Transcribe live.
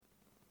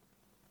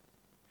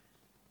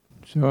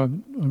So I've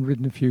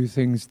written a few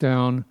things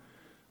down.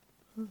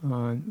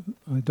 I'm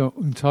not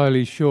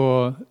entirely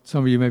sure.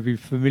 Some of you may be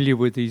familiar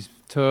with these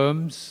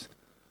terms.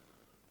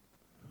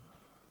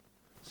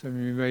 Some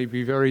of you may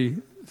be very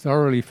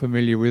thoroughly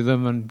familiar with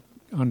them and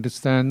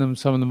understand them.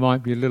 Some of them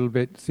might be a little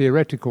bit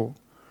theoretical.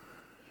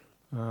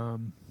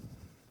 I'm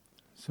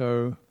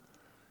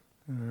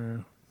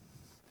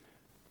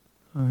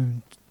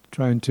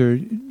trying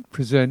to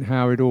present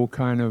how it all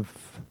kind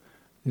of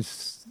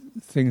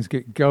things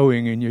get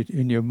going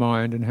in your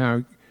mind, and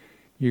how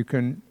you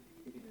can,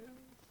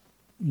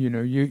 you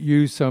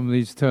use some of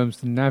these terms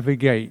to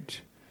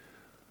navigate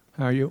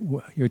how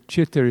your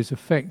chitta is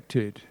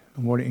affected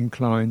and what it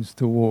inclines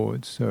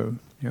towards. So,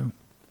 yeah.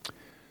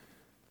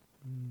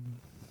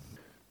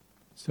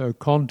 So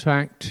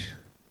contact,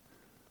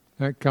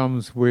 that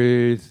comes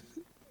with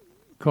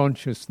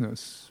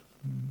consciousness.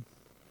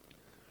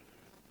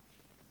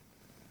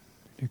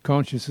 If you're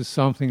conscious of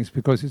something, it's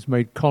because it's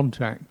made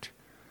contact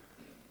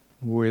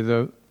with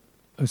a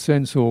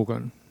sense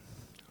organ,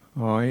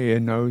 eye, ear,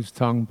 nose,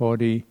 tongue,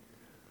 body,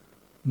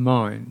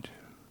 mind.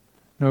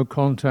 No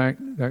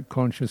contact, that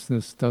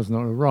consciousness does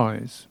not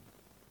arise.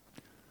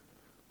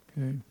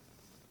 Okay,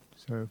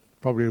 so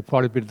probably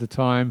quite a bit of the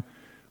time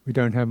we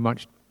don't have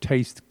much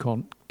taste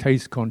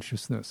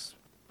consciousness.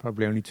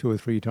 Probably only 2 or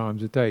 3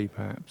 times a day,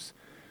 perhaps.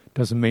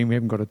 Doesn't mean we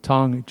haven't got a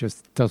tongue; it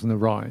just doesn't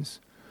arise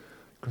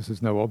because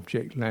there's no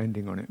object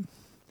landing on it.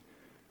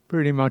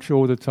 Pretty much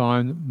all the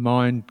time,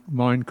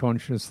 mind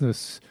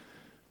consciousness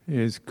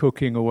is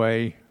cooking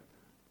away,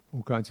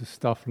 all kinds of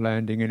stuff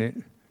landing in it,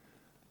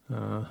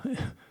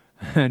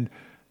 and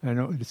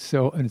it's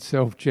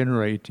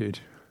self-generated.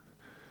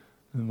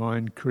 The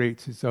mind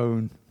creates its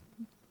own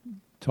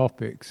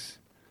topics,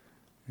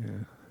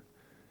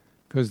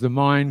 because the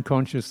mind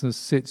consciousness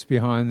sits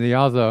behind the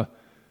other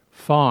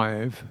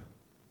 5,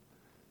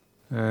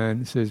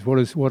 and says, "What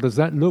does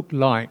that look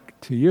like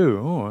to you?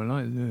 Oh, I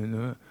like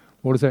that.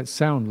 What does that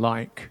sound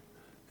like?"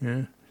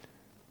 Yeah.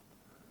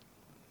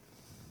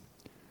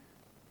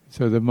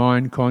 So the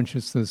mind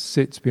consciousness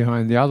sits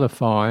behind the other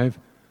 5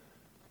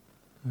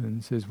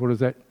 and says, "What does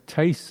that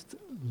taste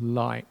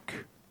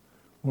like?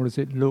 What does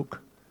it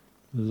look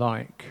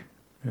like?"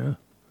 Yeah.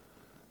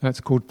 That's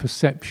called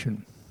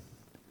perception.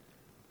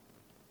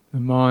 The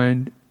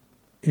mind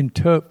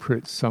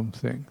interprets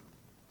something.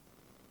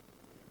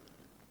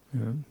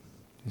 Yeah.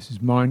 This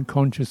is mind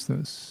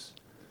consciousness,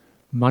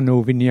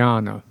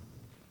 mano-vijnana.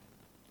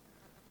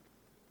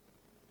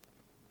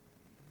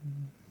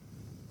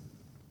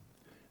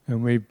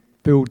 And we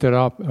build that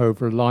up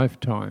over a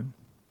lifetime,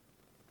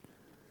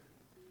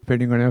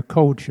 depending on our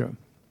culture.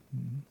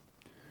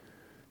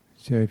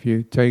 So if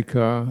you take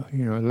a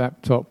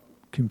laptop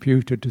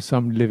computer to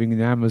somebody living in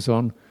the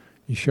Amazon,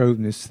 you show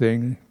them this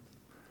thing,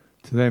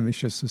 to them it's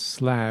just a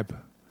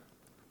slab.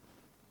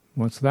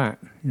 What's that?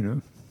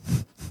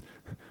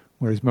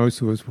 Whereas most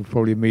of us will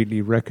probably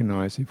immediately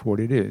recognize it for what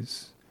it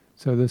is.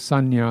 So the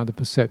sanya, the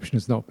perception,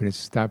 has not been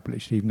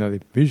established. Even though they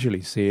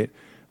visually see it,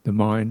 the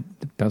mind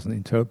doesn't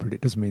interpret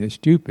it. Doesn't mean they're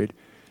stupid.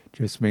 It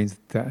just means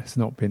that has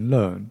not been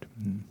learned.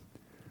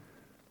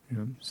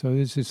 So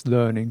there's this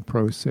learning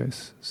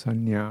process,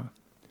 sanya.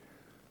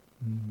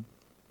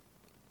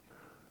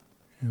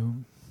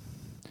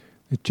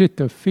 The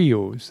chitta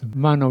feels. The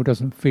mano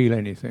doesn't feel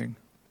anything.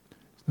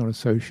 It's not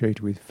associated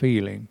with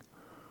feeling.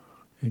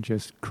 It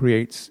just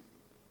creates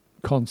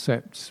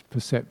concepts,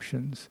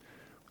 perceptions.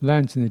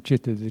 Lands in the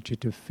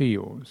chitta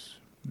feels.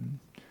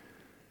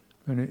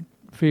 And it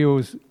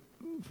feels,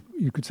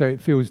 you could say it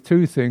feels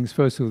 2 things.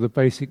 First of all, the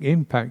basic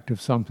impact of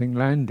something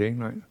landing,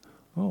 like,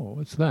 oh,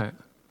 what's that?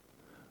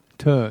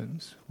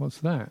 Turns, what's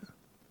that?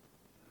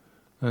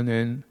 And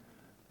then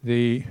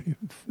the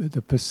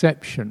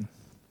perception,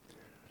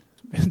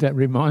 that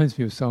reminds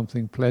me of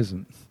something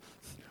pleasant,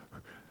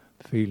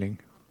 feeling.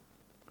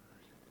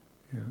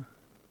 Yeah.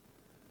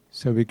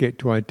 So we get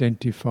to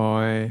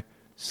identify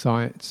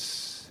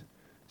sights,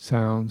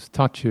 sounds,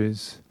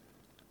 touches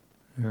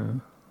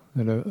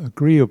that are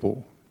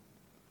agreeable,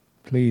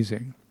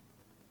 pleasing.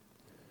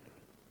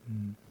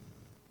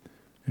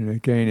 And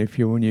again,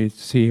 when you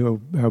see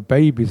how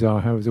babies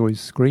are, how they're always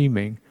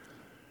screaming,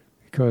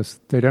 because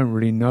they don't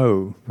really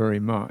know very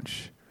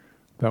much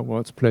about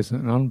what's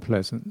pleasant and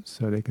unpleasant,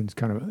 so they can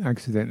kind of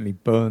accidentally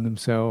burn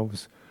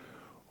themselves,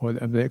 or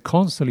they're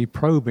constantly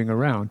probing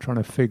around, trying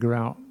to figure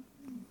out,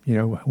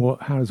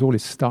 how does all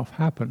this stuff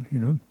happen,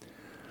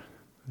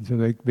 And so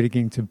they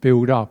begin to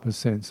build up a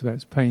sense of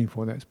that's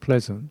painful, that's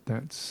pleasant,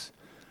 that's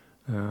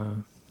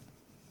and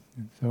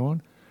so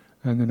on.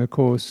 And then, of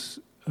course,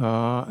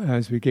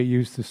 as we get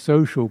used to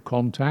social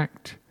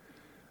contact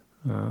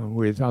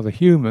with other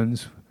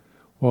humans,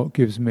 what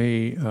gives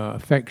me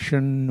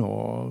affection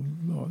or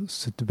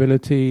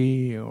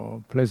stability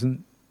or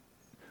pleasant,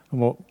 and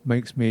what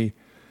makes me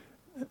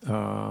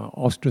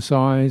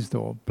ostracized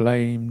or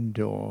blamed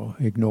or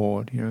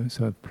ignored,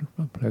 so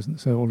pleasant.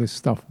 So all this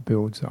stuff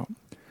builds up,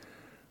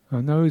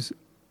 and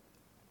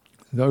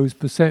those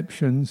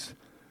perceptions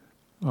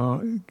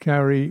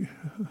carry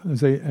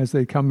as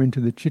they come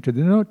into the chitta.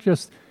 They're not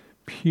just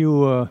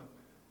pure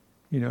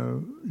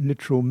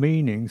literal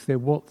meanings. They're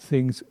what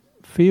things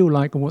feel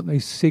like and what they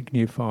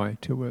signify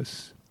to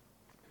us.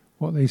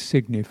 What they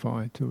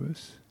signify to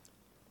us.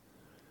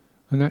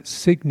 And that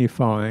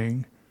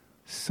signifying,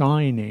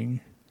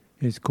 signing,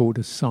 is called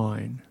a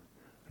sign.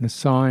 And a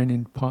sign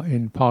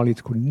in Pali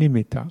is called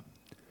nimitta.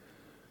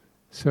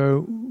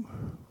 So,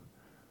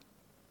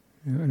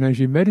 and as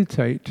you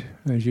meditate,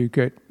 as you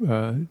get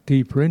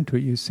deeper into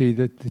it, you see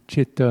that the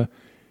citta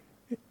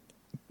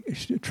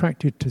is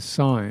attracted to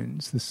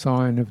signs, the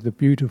sign of the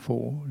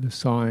beautiful, the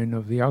sign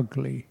of the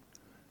ugly,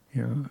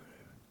 the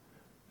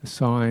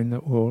sign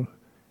that will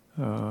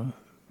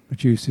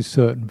produces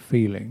certain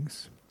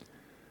feelings.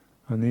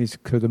 And these,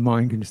 so the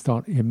mind can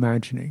start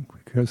imagining,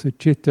 because the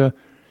citta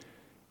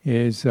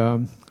is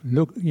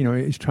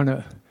it's trying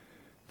to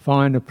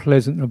find a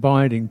pleasant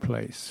abiding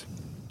place.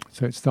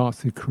 So it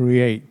starts to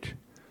create,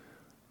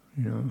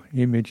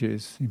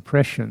 images,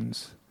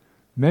 impressions,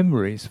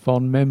 memories,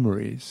 fond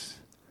memories,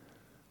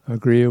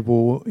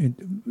 agreeable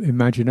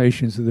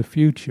imaginations of the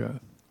future,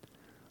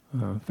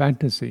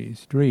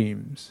 fantasies,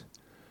 dreams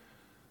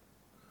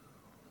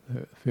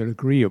that feel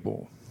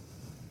agreeable.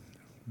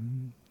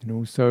 And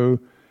also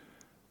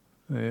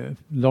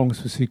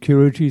longs for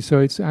security, so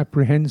it's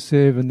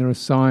apprehensive, and there are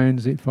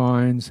signs it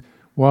finds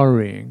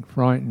worrying,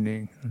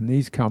 frightening, and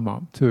these come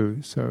up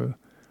too. So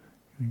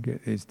you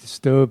get these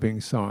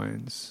disturbing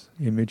signs,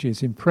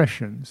 images,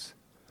 impressions,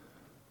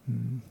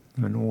 and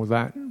all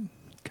that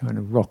kind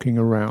of rocking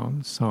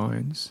around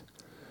signs.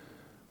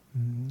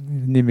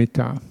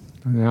 Nimitta,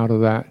 and out of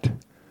that,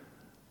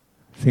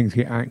 things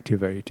get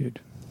activated.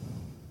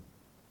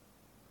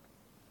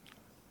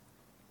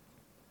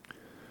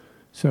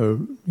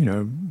 So,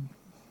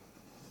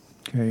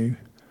 okay,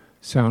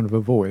 sound of a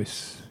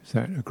voice, is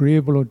that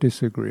agreeable or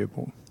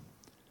disagreeable?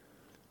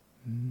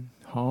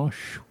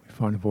 Harsh, we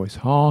find a voice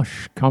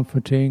harsh,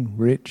 comforting,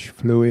 rich,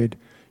 fluid,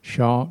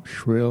 sharp,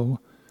 shrill.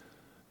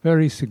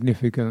 Very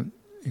significant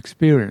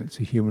experience,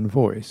 a human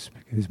voice,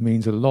 because it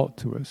means a lot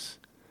to us.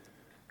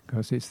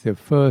 Because it's the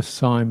first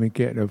sign we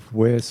get of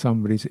what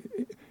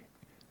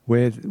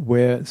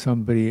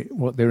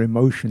their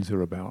emotions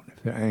are about.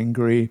 If they're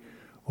angry,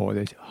 or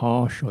they're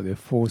harsh, or they're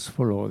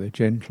forceful, or they're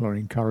gentle or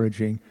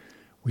encouraging,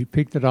 we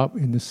pick that up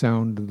in the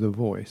sound of the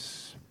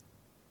voice,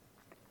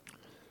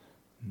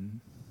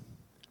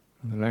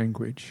 the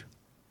language.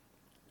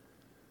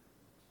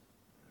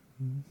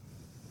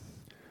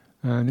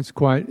 And it's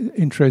quite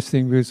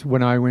interesting because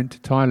when I went to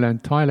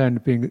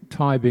Thailand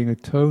being a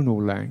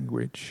tonal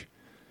language,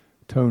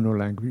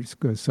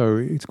 so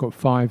it's got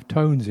 5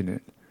 tones in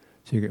it.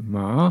 So you get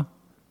ma,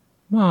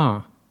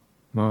 ma,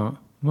 ma,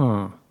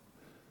 ma.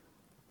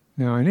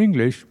 Now in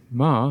English,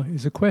 ma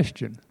is a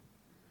question.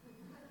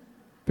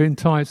 But in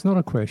Thai it's not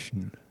a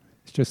question.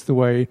 It's just the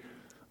way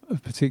a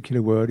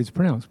particular word is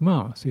pronounced,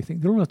 ma. So you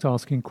think they're all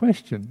asking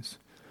questions.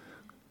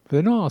 But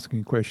they're not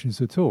asking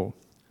questions at all.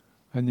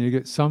 And you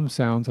get some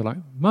sounds like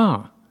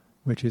ma,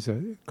 which is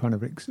a kind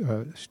of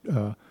an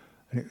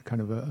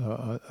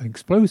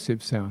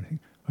explosive sounding.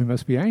 We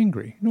must be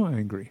angry, not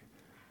angry.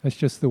 That's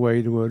just the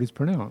way the word is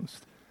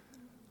pronounced.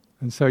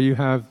 And so you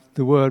have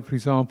the word, for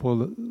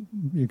example,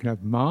 you can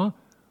have ma,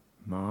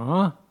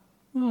 ma,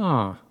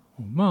 ma,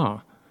 or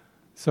ma.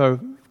 So,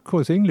 of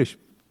course, English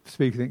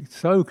speakers are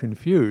so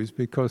confused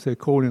because they're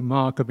calling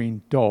ma could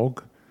mean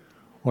dog,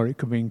 or it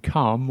could mean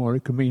come, or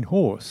it could mean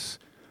horse.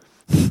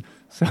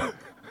 So,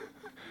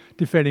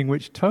 depending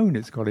which tone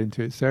it's got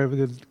into it. So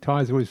the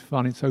Thais always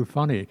find it so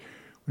funny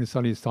when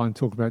suddenly it's time to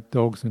talk about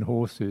dogs and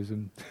horses,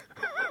 and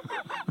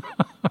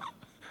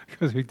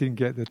because we didn't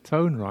get the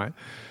tone right.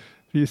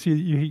 But you see,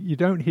 you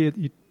don't hear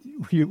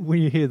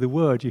when you hear the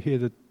word, you hear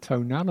the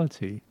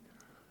tonality,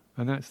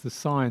 and that's the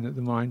sign that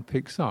the mind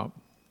picks up.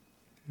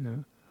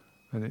 And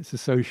it's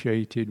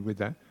associated with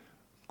that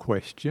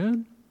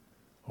question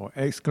or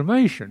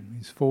exclamation.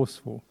 It's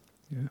forceful.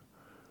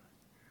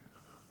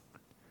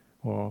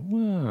 Or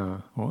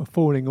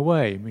falling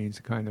away means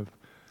a kind of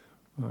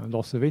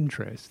loss of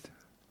interest.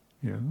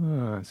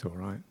 It's all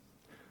right.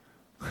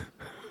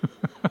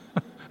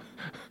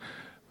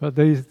 But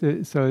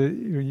so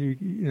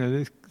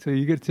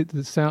you get to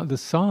the sound, the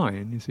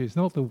sign. You see, it's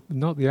not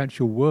the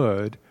actual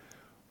word,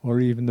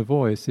 or even the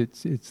voice.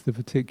 It's the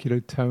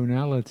particular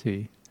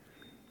tonality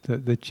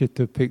that the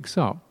citta picks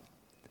up.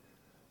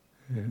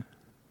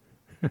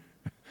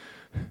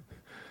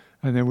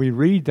 And then we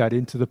read that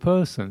into the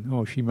person.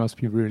 Oh, she must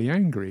be really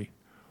angry,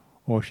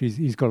 or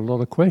he's got a lot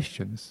of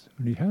questions,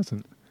 and he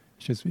hasn't.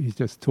 He's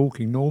just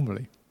talking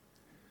normally.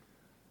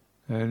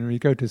 And when you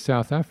go to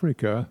South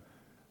Africa,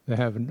 they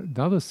have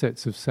another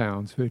sets of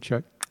sounds which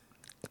are.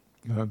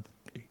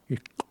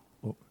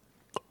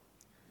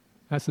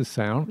 That's a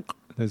sound.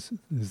 There's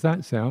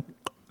that sound,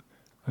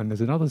 and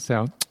there's another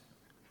sound.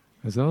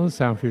 There's another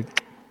sound.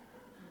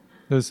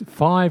 There's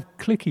 5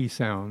 clicky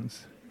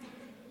sounds,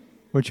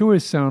 which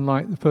always sound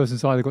like the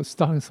person's either got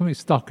something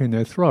stuck in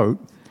their throat,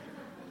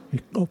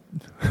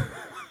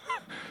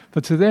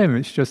 but to them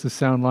it's just a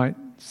sound like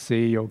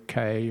C or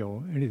K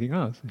or anything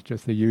else. It's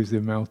just they use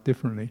their mouth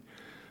differently.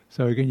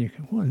 So again, you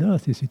can, what on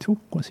earth is he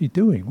talking? What's he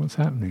doing? What's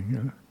happening? You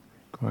know,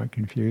 quite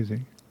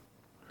confusing.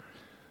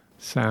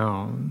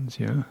 Sounds,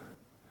 yeah.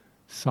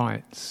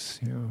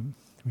 Sights, you know.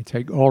 We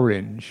take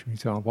orange, for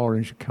example.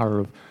 Orange,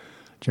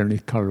 generally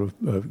colour of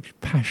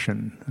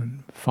passion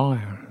and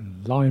fire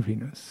and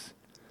liveliness.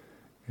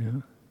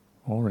 Yeah,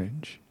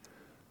 orange.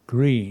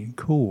 Green,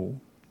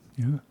 cool.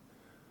 Yeah.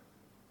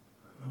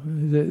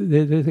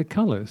 They're the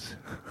colours.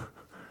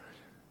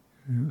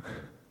 Yeah.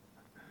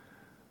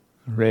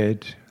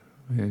 Red.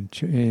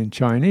 In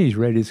Chinese,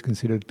 red is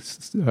considered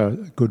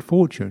good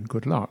fortune,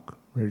 good luck.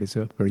 Red is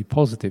a very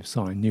positive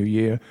sign. New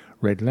Year,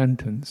 red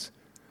lanterns.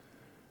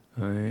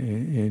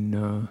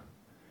 In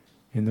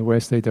the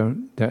West,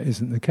 that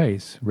isn't the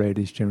case. Red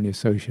is generally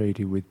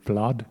associated with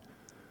blood,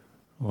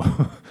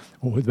 or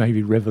with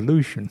maybe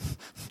revolution.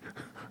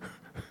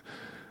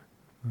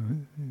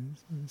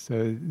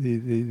 So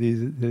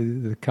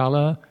the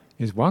colour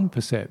is one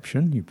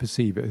perception. You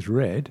perceive it as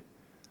red.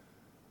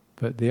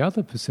 But the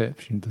other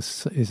perception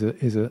is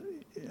an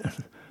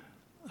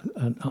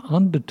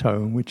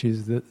undertone, which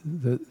is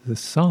the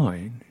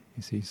sign.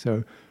 You see,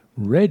 so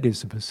red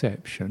is the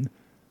perception,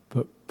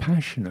 but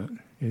passionate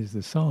is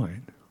the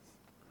sign.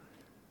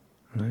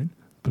 Right?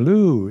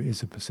 Blue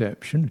is a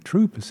perception, a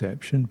true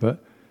perception,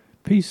 but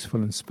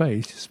peaceful and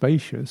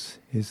spacious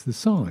is the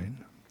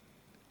sign.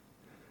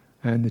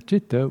 And the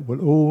citta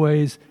will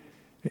always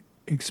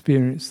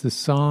experience the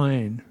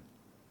sign.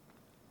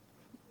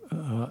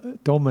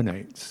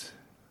 Dominates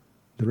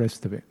the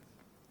rest of it,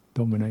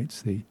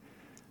 dominates the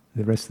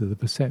rest of the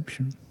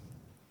perception.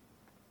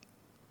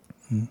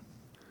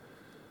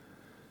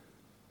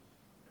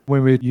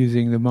 When we're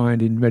using the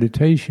mind in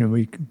meditation,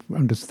 we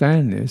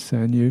understand this,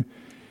 and you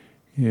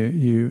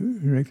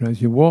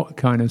recognize what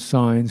kind of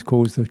signs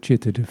cause the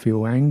citta to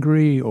feel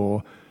angry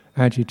or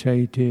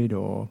agitated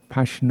or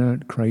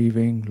passionate,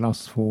 craving,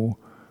 lustful,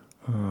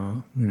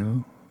 or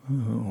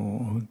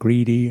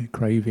greedy,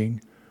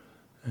 craving.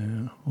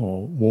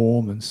 Or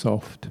warm and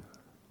soft,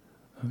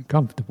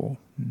 comfortable.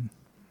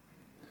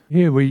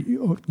 Here we're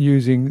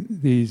using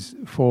these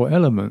four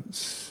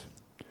elements,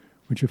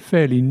 which are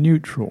fairly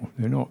neutral.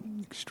 They're not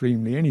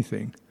extremely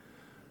anything.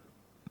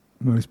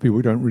 Most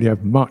people don't really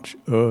have much.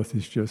 Earth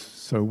is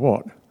just so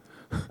what.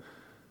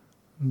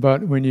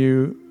 But when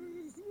you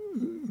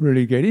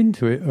really get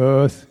into it,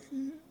 earth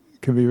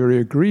can be a very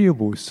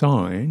agreeable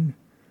sign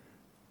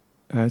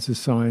as a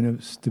sign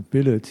of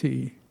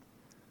stability.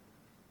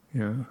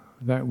 Yeah.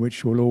 That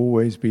which will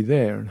always be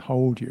there and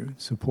hold you,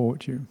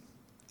 support you.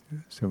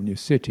 So when you're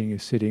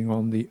sitting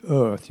on the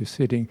earth. You're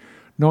sitting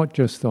not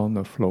just on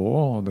the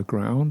floor, on the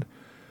ground,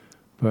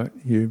 but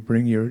you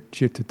bring your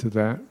citta to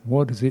that.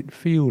 What does it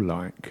feel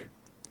like?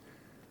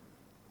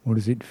 What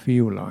does it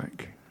feel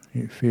like?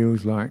 It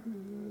feels like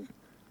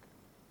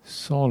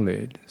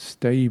solid,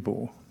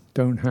 stable.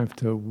 Don't have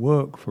to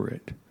work for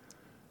it.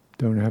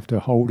 Don't have to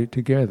hold it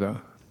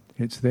together.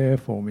 It's there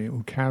for me. It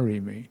will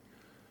carry me.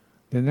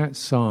 Then that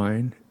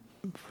sign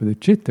for the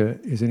citta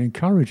is an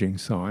encouraging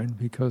sign,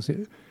 because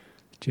citta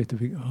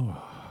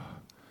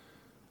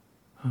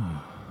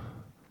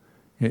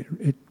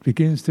it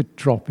begins to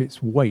drop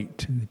its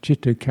weight. And the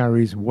citta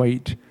carries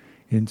weight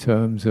in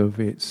terms of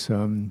its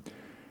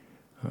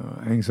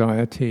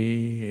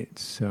anxiety,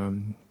 its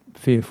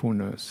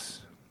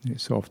fearfulness.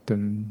 It's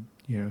often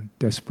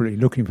desperately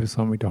looking for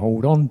something to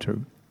hold on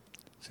to.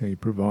 So you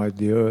provide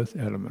the earth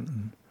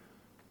element.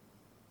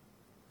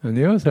 And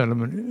the earth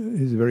element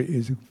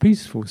is a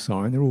peaceful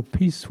sign. They're all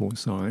peaceful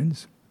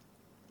signs.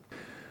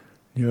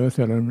 The earth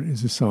element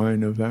is a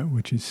sign of that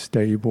which is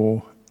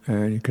stable,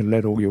 and you can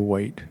let all your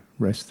weight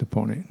rest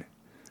upon it.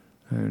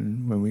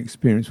 And when we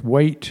experience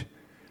weight,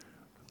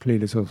 clearly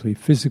there's also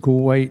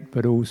physical weight,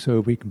 but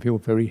also we can feel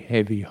very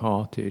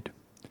heavy-hearted,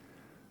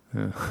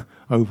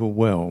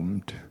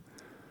 overwhelmed.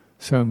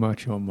 So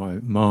much on my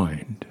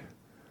mind.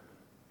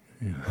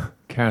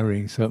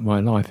 Carrying, so my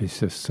life is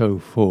just so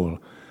full.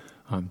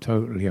 I'm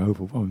totally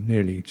I'm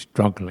nearly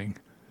struggling.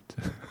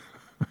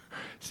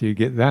 So you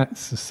get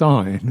that's a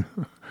sign.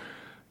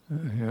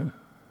 Right?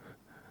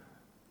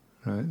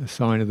 The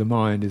sign of the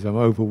mind is I'm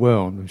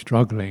overwhelmed, I'm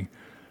struggling,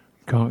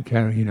 can't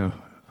carry,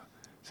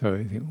 So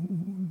you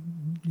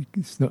think,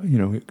 it's not,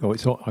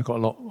 I got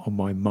a lot on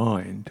my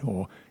mind,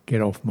 or get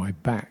off my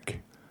back,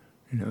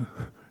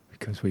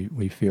 because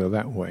we feel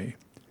that way.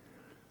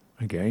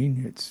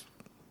 Again,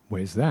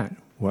 where's that?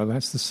 Well,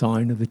 that's the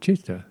sign of the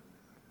citta.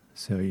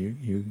 So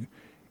you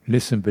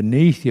listen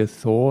beneath your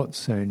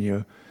thoughts and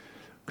your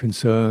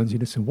concerns. You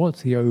listen,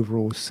 what's the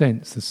overall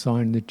sense, the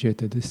sign of the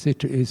citta? The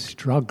citta is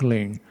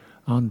struggling,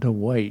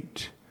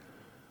 underweight.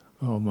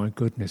 Oh my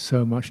goodness,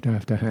 so much to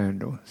have to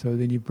handle. So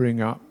then you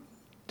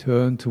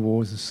turn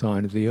towards the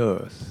sign of the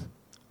earth.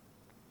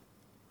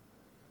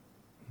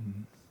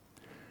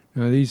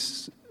 Now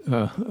these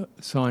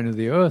sign of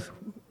the earth,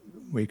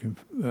 we can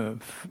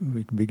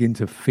begin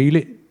to feel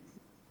it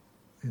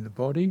in the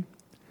body.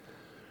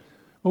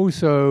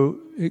 Also,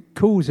 it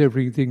cools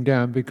everything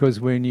down, because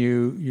when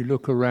you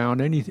look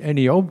around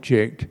any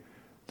object,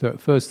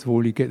 that first of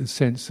all you get the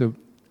sense of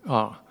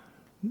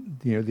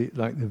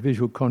like the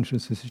visual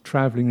consciousness is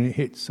traveling and it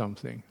hits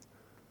something.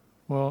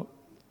 Well,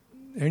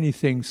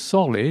 anything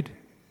solid,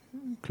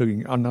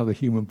 including another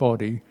human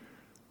body,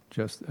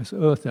 just as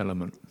earth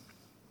element.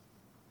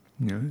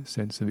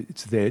 Sense of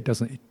it's there.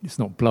 It's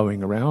not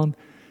blowing around.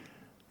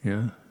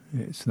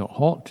 It's not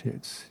hot.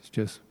 It's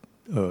just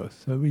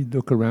earth. So we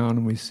look around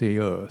and we see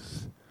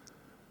earth,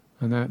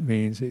 and that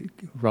means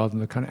rather than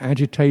the kind of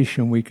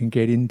agitation we can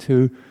get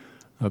into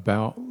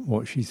about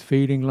what she's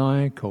feeling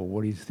like, or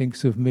what he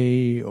thinks of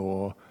me,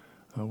 or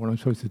what I'm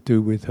supposed to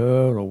do with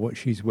her, or what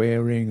she's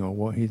wearing, or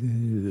what you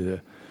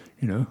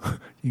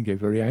can get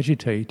very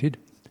agitated.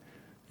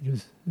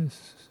 Just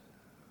this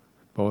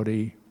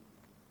body,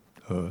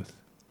 earth.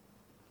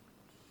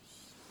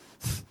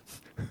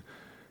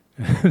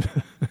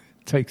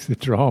 Takes the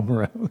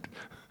drama out.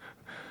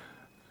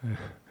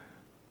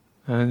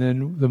 And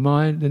then the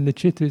mind and the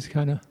chitta is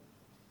kind of,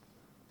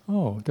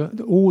 all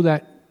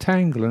that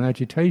tangle and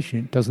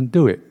agitation doesn't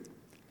do it.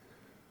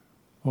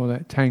 All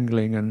that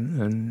tangling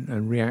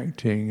and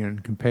reacting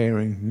and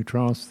comparing,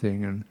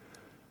 contrasting, and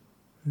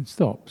it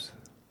stops.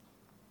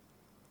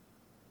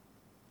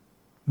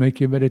 Make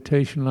your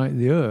meditation like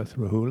the earth,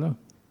 Rahula.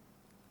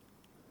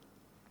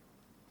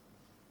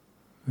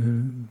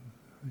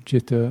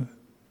 Chitta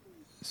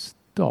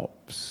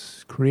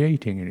stops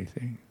creating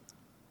anything.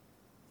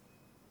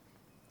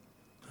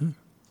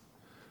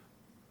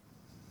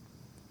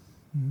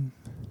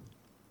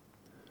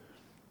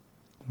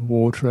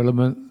 Water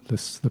element,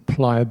 the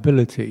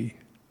pliability,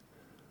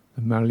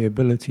 the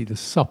malleability, the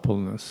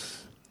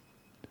suppleness.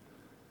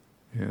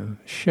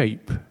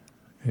 Shape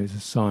is a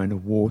sign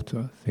of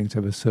water. Things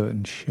have a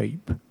certain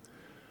shape,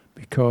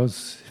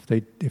 because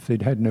if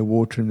they'd had no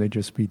water in them, they'd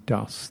just be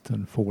dust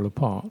and fall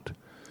apart.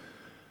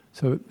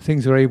 So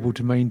things are able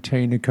to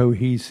maintain a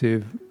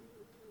cohesive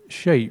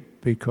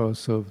shape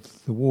because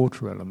of the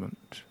water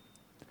element.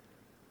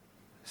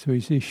 So you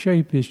see,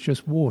 shape is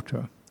just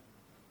water.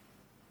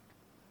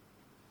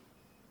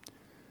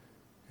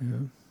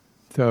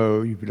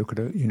 So if you look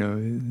at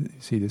you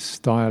see the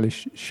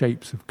stylish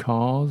shapes of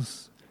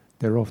cars.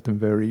 They're often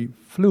very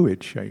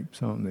fluid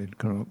shapes, aren't they?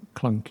 Kind of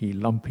clunky,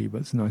 lumpy,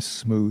 but it's nice,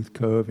 smooth,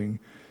 curving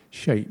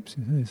shapes.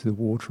 It's the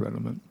water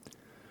element.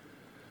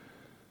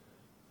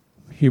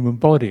 Human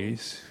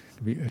bodies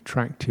can be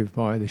attractive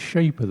by the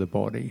shape of the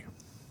body.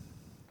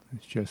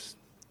 It's just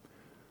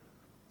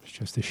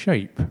a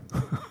shape.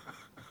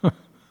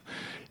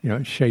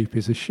 Shape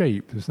is a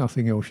shape. There's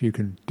nothing else you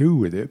can do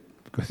with it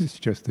because it's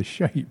just a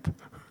shape,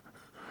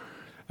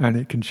 and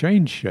it can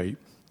change shape.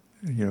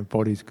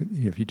 Bodies.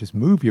 If you just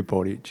move your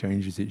body, it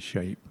changes its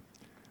shape,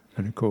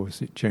 and of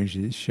course, it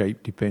changes its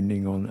shape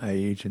depending on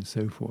age and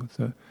so forth.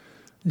 So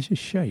it's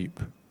just shape.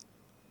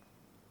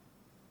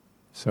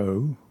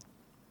 So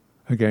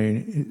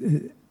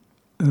again,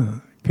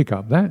 pick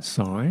up that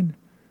sign.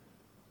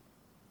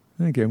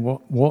 And again,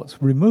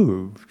 what's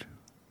removed?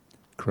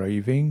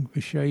 Craving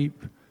for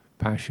shape,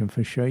 passion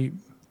for shape,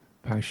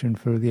 passion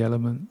for the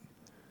element.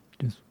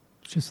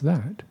 Just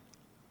that.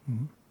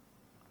 Mm.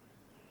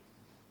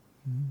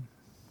 Mm.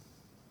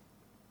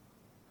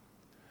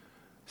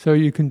 So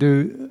you can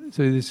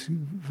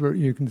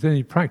you can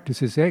then practice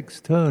this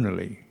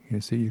externally.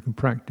 So you can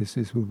practice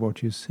this with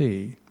what you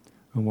see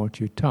and what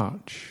you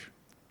touch.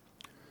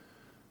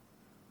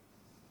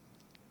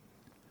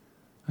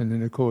 And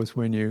then, of course,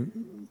 when you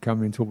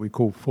come into what we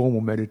call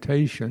formal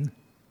meditation,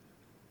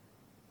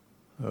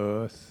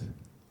 earth,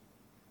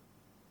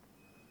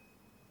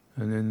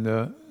 and then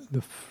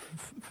the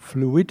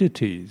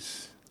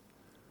fluidities,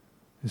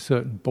 a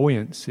certain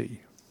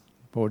buoyancy.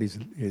 Body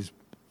is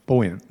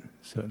buoyant,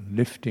 certain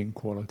lifting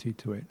quality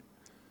to it.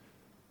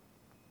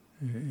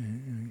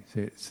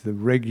 It's the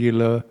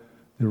regular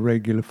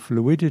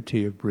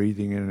fluidity of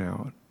breathing in and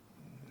out.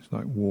 It's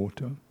like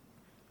water.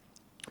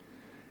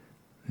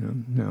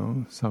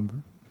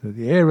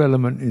 The air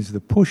element is the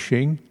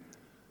pushing,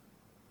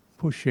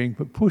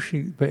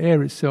 but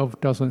air itself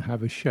doesn't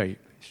have a shape.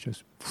 It's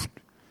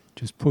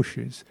just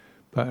pushes.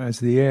 But as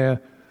the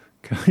air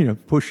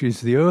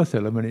pushes the earth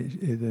element,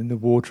 then the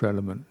water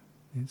element,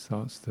 it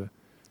starts to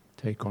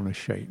take on a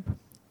shape.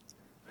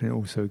 And it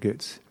also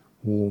gets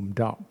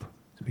warmed up.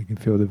 So we can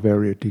feel the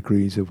various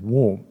degrees of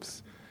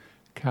warmth,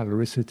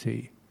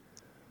 caloricity,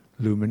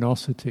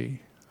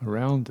 luminosity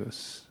around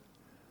us.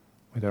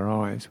 With our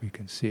eyes we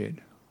can see it,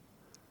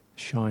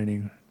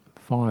 shining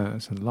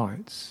fires and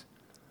lights.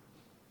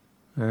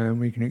 And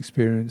we can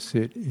experience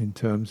it in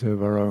terms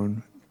of our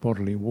own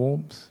bodily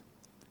warmth.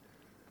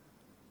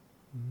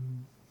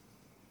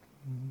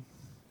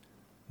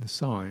 The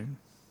sign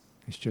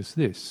is just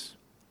this,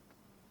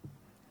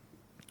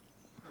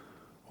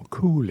 or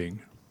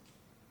cooling.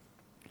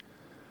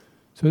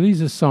 So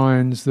these are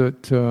signs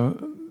that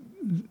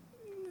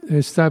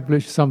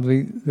establish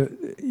something that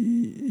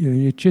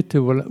your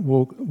chitta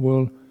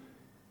will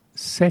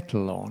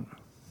settle on.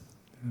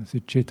 As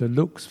the chitta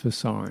looks for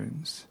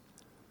signs,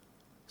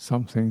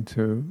 something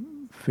to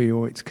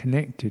feel it's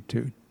connected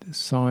to. The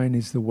sign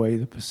is the way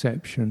the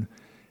perception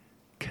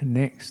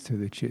connects to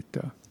the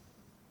chitta.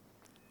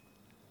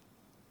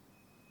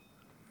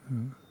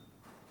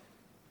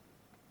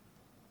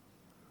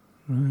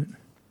 Right?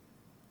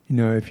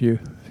 If you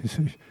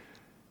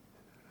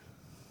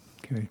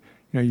okay,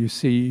 you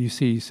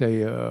see,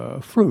 say, a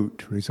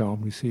fruit, for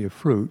example. You see a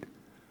fruit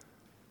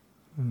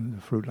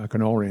like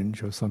an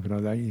orange or something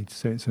like that. You'd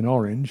say it's an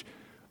orange,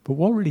 but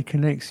what really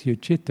connects your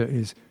citta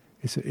is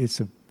it's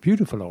a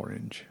beautiful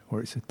orange,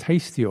 or it's a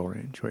tasty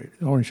orange, or an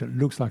orange that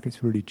looks like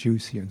it's really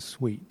juicy and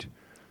sweet.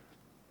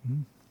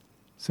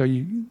 So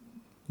you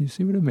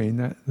see what I mean?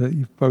 That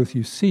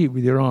you see it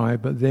with your eye,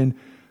 but then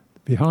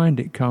behind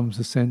it comes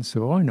a sense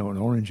of, I know an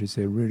orange is.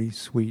 They're really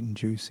sweet and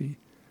juicy.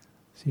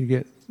 So you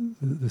get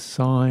the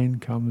sign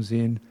comes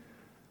in.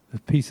 The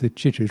piece of the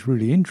citta is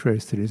really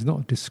interested. It's not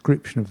a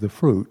description of the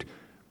fruit,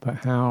 but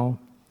how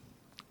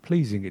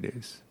pleasing it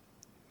is.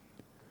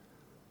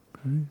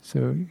 Okay?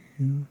 So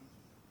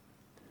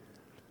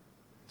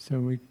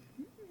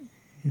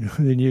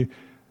then you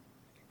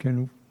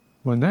can.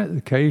 When that's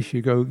the case,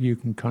 you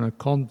can kind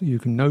of you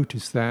can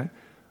notice that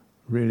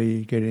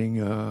really getting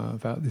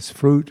about this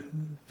fruit,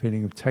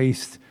 feeling of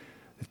taste,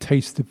 the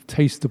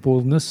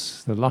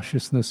tastableness, the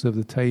lusciousness of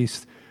the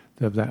taste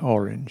of that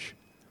orange.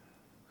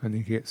 And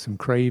you get some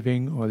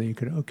craving, or then you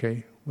can,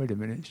 okay, wait a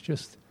minute, it's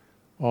just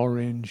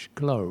orange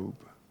globe.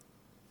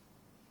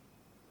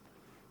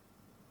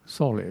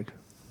 Solid.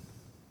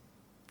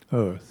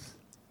 Earth.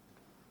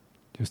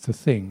 Just a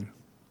thing.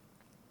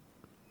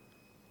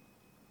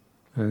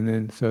 And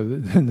then,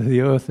 then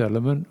the earth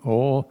element,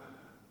 or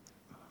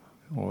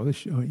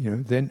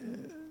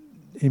then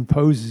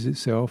imposes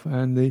itself,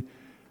 and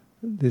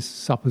this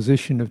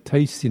supposition of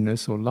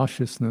tastiness or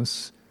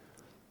lusciousness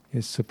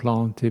is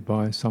supplanted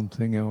by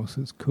something else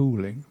that's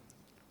cooling,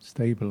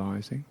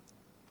 stabilizing.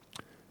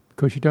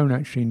 Because you don't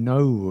actually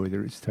know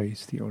whether it's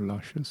tasty or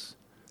luscious,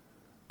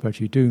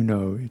 but you do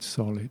know it's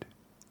solid.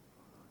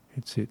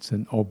 It's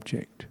an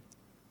object.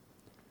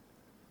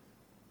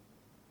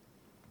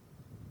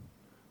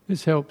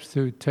 This helps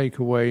to take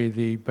away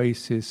the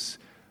basis,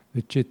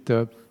 the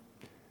citta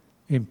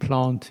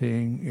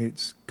implanting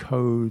its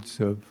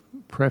codes of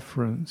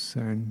preference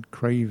and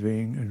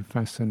craving and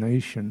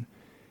fascination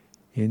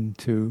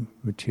into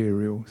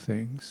material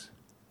things.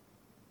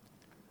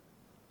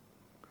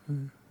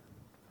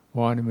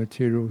 Why do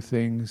material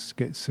things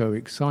get so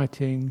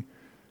exciting,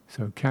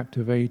 so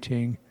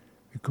captivating?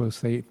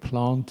 Because they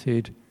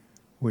planted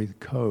with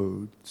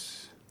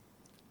codes.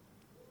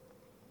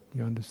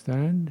 You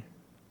understand?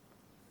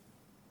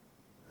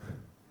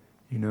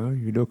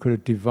 You look at a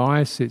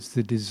device, it's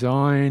the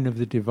design of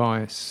the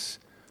device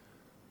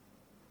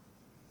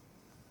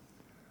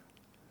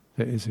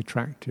that is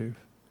attractive.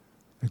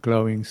 The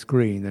glowing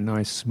screen, the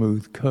nice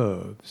smooth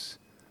curves.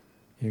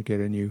 You get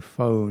a new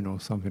phone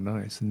or something like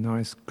that. It's a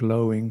nice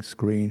glowing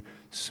screen,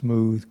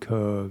 smooth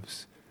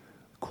curves,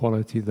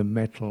 quality of the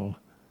metal.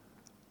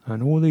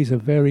 And all these are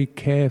very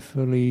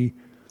carefully,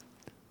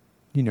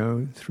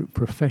 through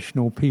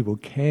professional people,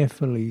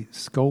 carefully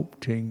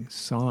sculpting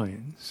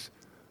signs.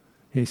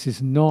 This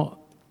is not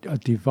a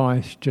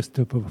device just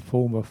to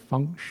perform a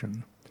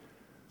function.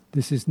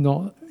 This is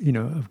not,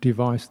 a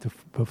device to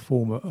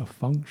perform a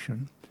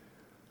function.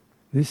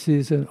 This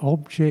is an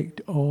object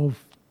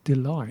of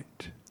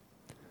delight.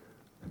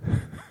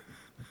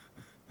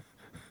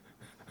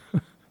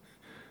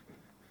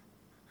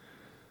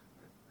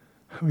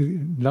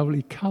 With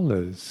lovely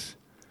colours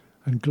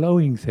and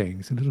glowing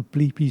things and little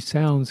bleepy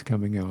sounds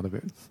coming out of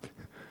it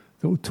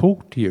that will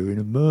talk to you in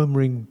a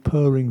murmuring,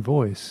 purring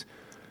voice,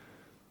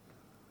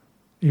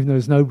 even though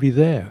there's nobody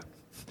there.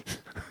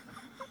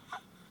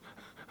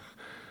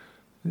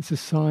 It's a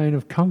sign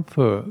of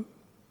comfort,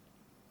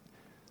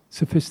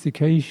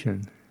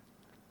 sophistication,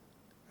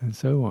 and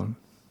so on.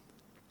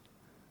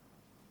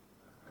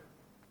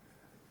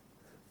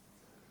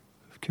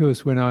 Of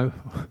course, when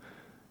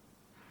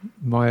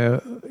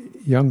my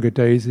younger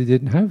days, they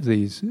didn't have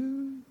these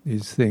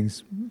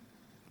things,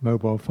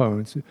 mobile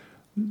phones.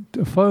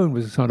 A phone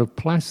was a sort of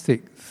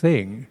plastic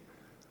thing,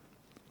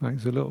 like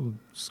it's a little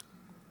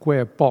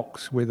square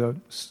box with a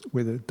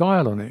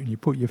dial on it, and you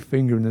put your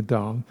finger in the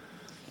dial,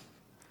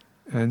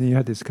 and you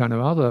had this kind of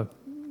other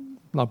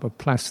lump of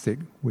plastic,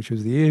 which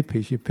was the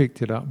earpiece. You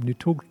picked it up and you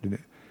talked in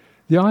it.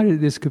 The idea that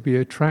this could be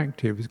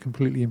attractive is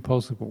completely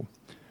impossible.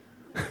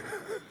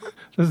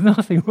 There's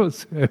nothing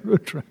whatsoever.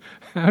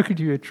 How could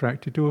you be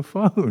attracted to a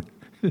phone?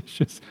 It's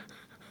just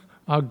an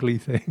ugly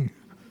thing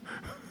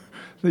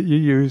that you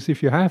use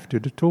if you have to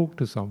talk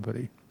to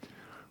somebody.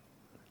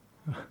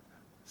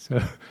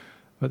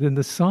 But then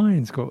the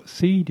signs got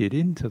seeded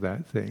into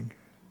that thing,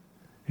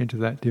 into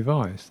that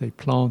device. They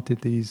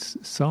planted these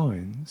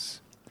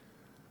signs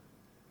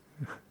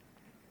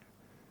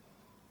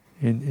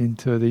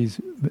into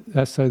these.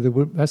 That's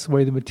the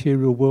way the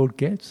material world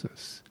gets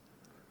us.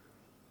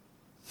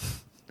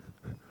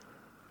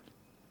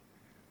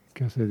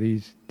 Because of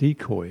these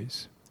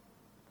decoys.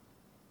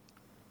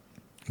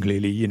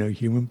 Clearly,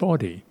 human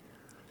body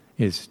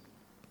is,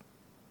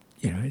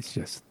 it's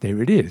just,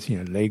 there it is,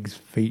 legs,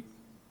 feet,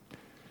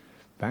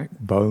 back,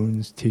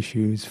 bones,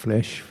 tissues,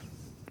 flesh,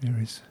 there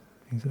is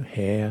things like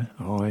hair,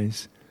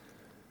 eyes.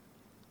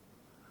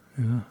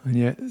 And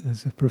yet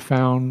there's a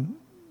profound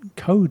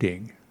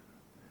coding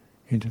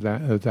into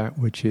that of that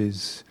which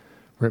is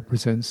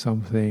represents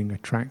something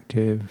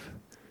attractive,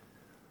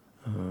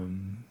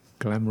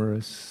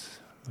 glamorous,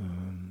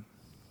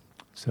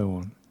 so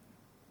on.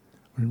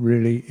 It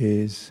really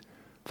is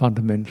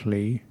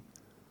fundamentally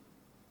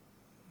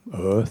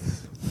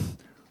earth,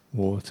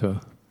 water,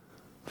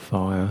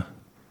 fire,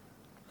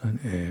 and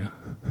air.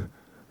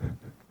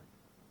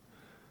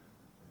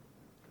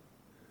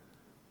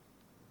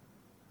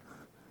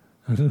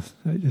 What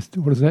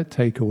does that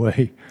take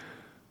away?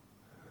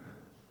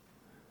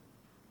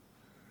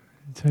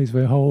 It takes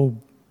away a whole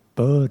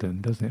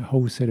burden, doesn't it? A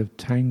whole set of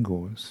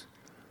tangles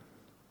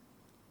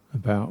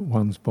about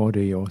one's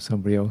body or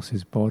somebody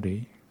else's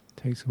body. It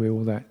takes away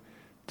all that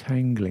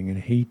tangling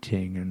and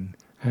heating and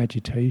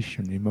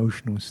agitation,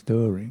 emotional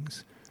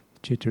stirrings.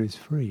 Chitta is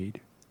freed.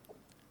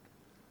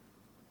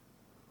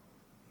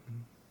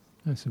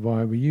 That's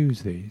why we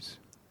use these.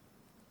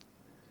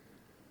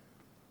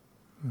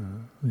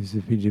 These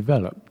have been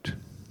developed.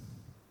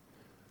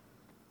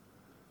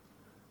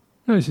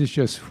 Now, this is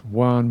just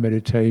one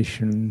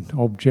meditation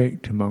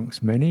object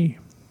amongst many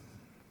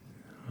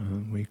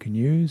we can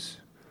use.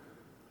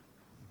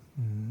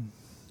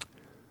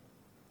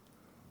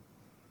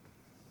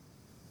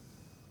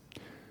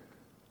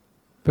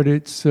 But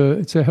it's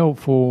a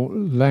helpful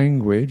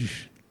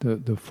language.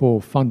 The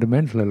four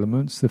fundamental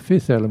elements. The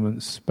fifth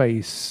element,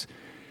 space,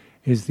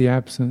 is the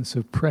absence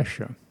of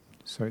pressure.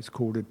 So it's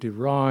called a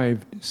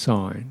derived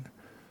sign,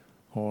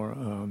 or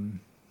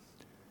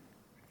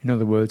in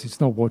other words,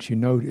 it's not what you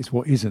notice, it's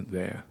what isn't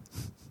there.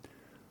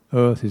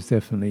 Earth is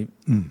definitely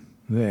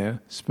there.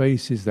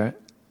 Space is that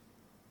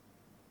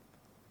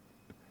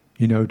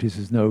you notice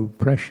there's no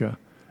pressure,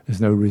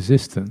 there's no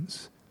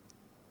resistance,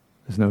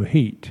 there's no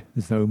heat,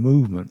 there's no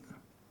movement.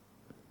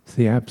 It's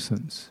the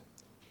absence.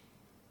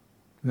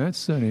 And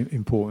that's an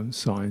important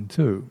sign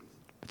too,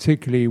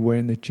 particularly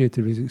when the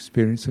citta is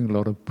experiencing a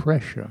lot of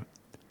pressure.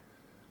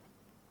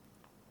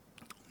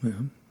 Yeah.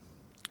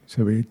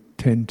 So we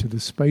tend to the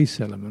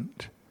space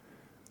element.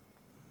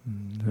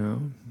 Now,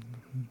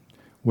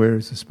 where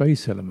is the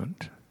space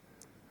element?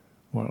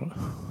 Well,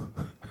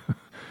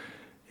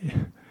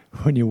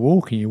 when you're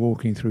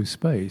walking through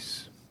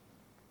space.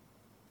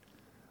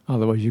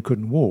 Otherwise you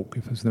couldn't walk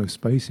if there's no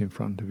space in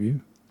front of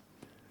you.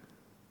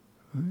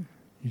 Right?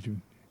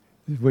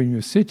 When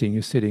you're sitting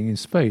in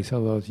space,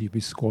 otherwise you'd be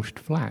squashed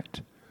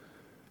flat.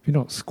 If you're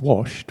not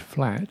squashed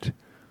flat,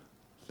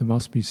 there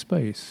must be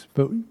space,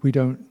 but we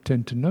don't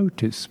tend to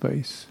notice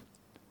space.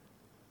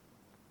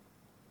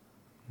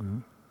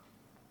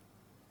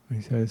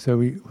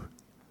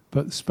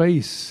 But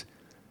space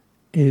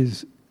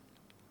is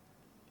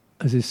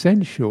as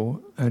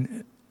essential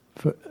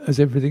as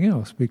everything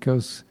else,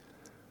 because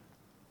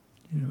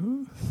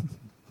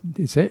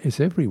it's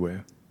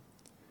everywhere.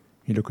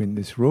 You look in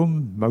this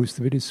room, most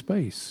of it is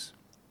space.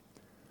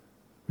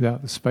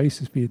 Without the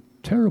space, it'd be a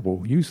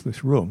terrible,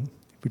 useless room.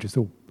 If we just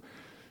all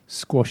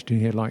squashed in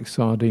here like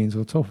sardines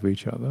on top of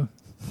each other.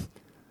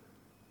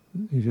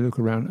 If you look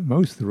around,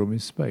 most of the room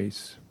is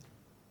space.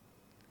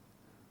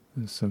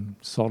 There's some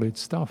solid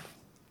stuff,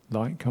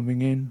 light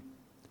coming in.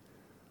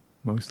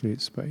 Mostly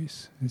it's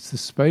space. It's the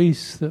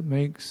space that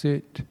makes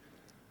it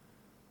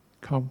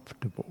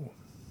comfortable.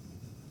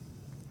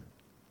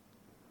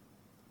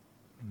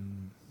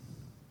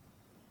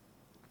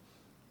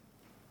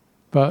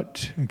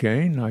 But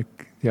again,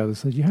 like the other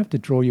side, you have to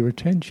draw your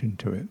attention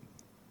to it.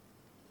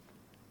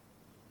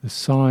 The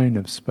sign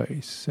of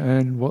space,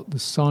 and what the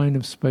sign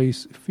of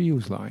space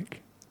feels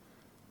like.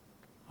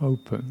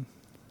 Open,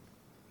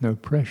 no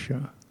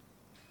pressure,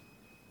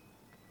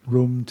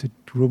 room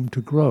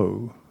to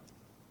grow,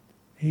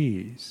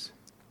 ease,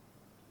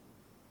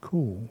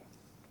 cool,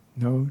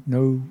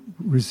 no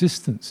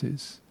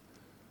resistances.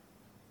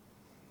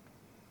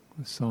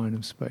 The sign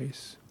of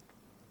space.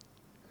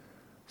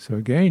 So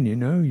again,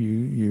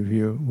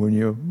 you when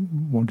you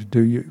want to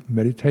do your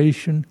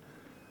meditation,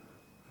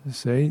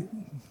 say,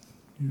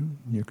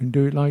 you can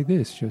do it like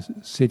this, just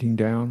sitting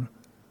down,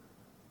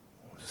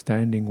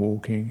 standing,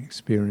 walking,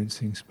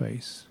 experiencing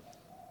space.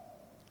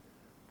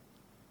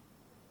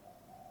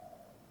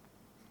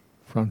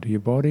 Front of your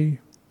body,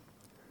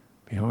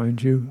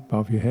 behind you,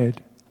 above your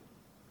head.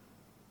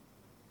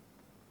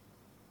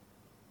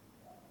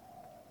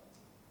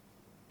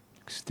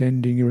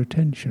 Extending your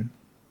attention.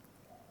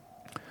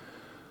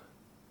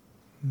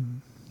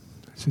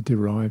 It's a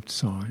derived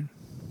sign.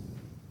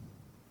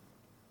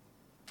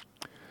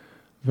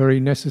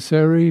 Very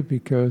necessary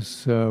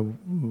because,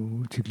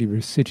 particularly if you're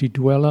a city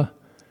dweller,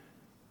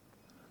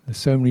 there's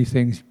so many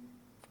things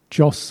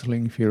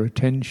jostling for your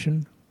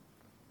attention,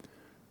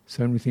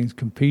 so many things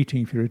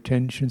competing for your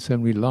attention, so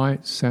many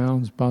lights,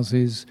 sounds,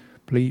 buzzes,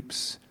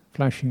 bleeps,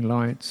 flashing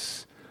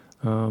lights,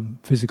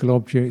 physical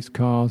objects,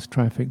 cars,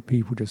 traffic,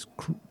 people just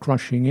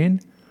crushing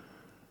in,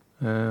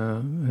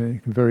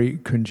 very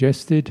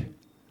congested,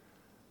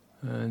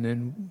 and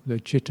then the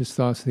citta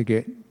starts to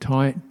get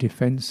tight,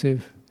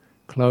 defensive,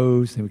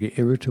 closed, then we get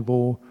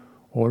irritable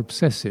or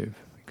obsessive.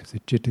 It because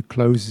the citta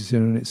closes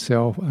in on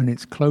itself, and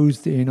it's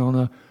closed in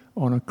on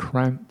a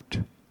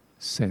cramped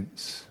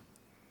sense.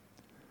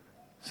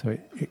 So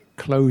it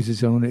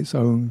closes on its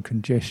own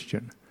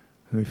congestion,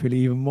 and we feel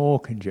even more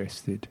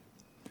congested.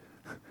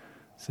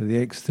 So the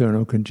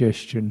external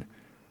congestion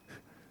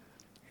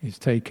is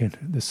taken,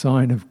 the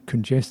sign of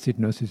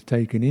congestedness is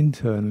taken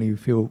internally. We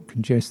feel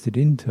congested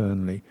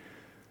internally.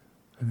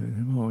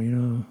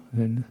 And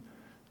then,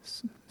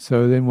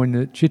 so then when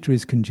the citta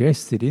is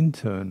congested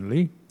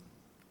internally,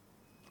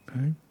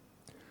 okay,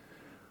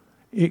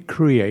 it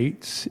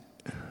creates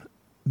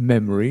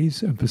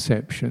memories and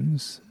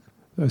perceptions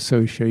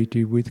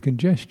associated with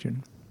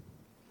congestion.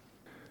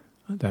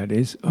 That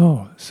is,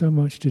 so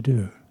much to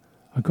do.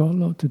 I've got a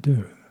lot to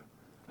do.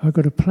 I've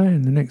got a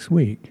plan the next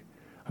week.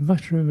 I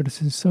must remember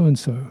this is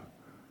so-and-so.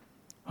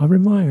 I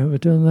remind me,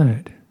 I've done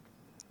that.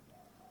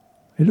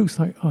 It looks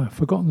like, I've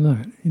forgotten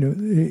that.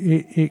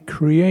 It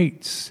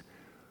creates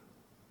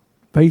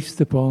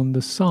based upon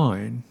the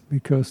sign,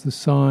 because the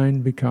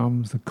sign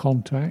becomes the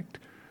contact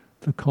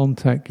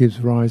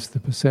gives rise to the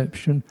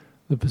perception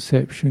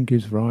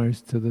gives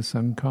rise to the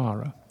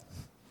sankhara.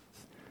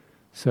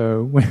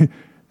 So when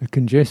the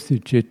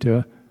congested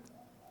citta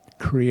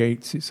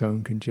creates its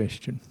own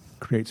congestion,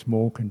 creates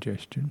more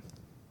congestion.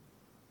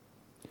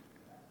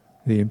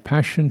 The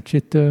impassioned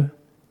citta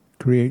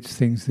creates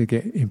things they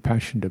get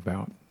impassioned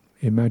about,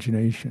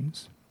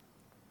 imaginations.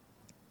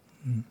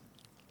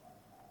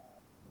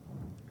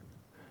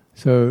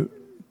 So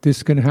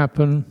this can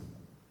happen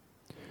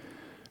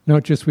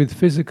not just with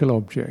physical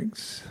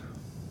objects.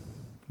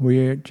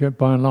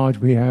 By and large,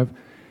 we have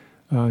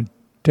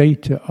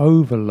data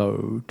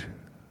overload.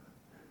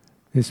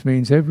 This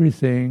means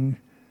everything,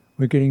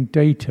 we're getting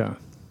data.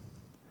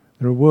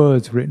 There are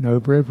words written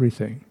over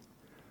everything.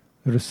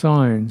 There are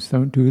signs,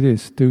 don't do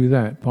this, do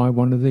that, buy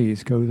one of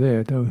these, go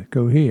there,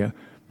 go here,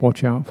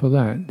 watch out for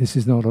that, this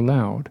is not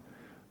allowed.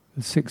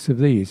 There's 6 of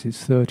these,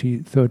 it's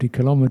 30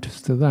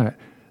 kilometers to that.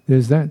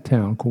 There's that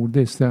town called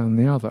this, that and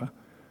the other.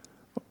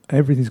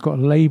 Everything's got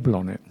a label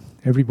on it.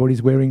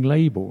 Everybody's wearing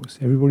labels.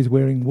 Everybody's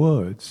wearing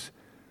words.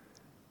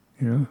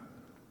 You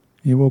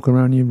walk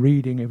around, you're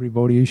reading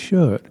everybody's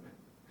shirt.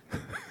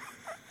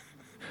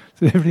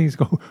 So everything's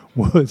got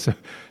words.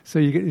 So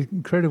you get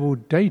incredible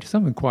data,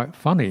 something quite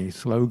funny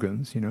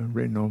slogans,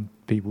 written on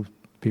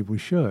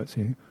people's shirts.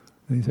 And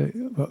you say,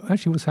 well,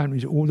 actually what's happening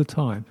is all the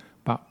time,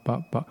 but,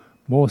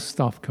 more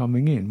stuff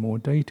coming in, more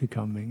data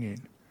coming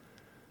in.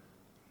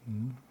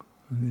 And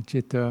the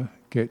citta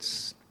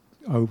gets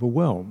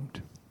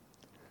overwhelmed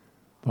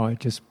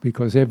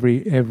because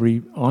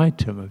every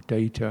item of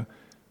data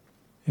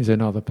is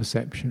another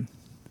perception,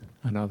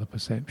 another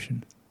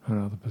perception,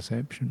 another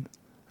perception,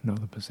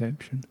 another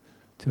perception,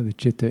 till the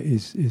citta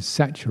is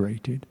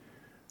saturated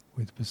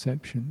with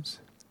perceptions,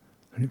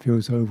 and it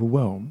feels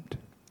overwhelmed.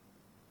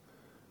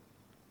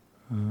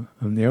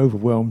 And the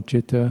overwhelmed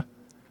citta,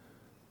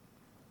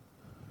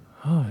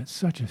 it's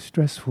such a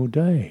stressful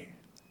day.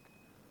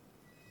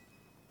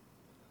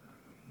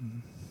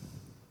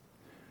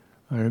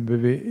 I remember,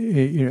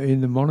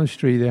 in the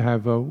monastery they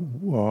have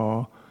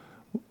when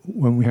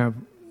we have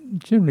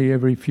generally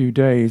every few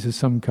days there's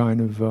some kind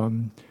of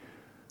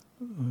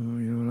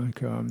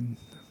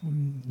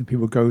the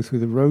people go through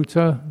the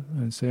rota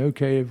and say,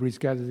 okay, everybody's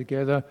gathered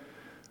together.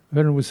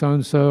 Venerable so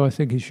and so, I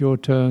think it's your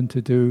turn to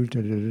do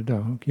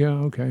da-da-da-da. Yeah,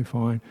 okay,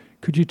 fine.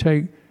 Could you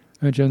take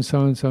Ajahn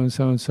so and so and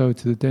so and so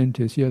to the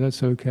dentist? Yeah,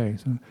 that's okay.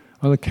 So,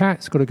 the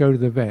cat's got to go to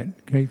the vet.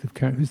 Okay, the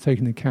cat, who's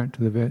taking the cat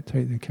to the vet?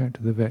 Take the cat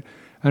to the vet.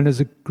 And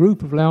there's a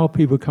group of Lao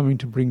people coming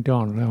to bring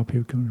dana.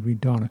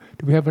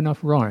 Do we have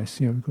enough rice?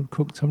 We've got to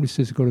cook. Somebody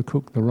says we've got to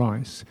cook the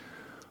rice.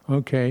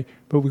 Okay,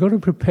 but we've got to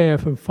prepare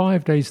for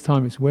 5 days'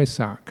 time. It's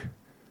Wesak.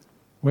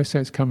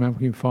 Wesak's coming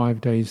up in 5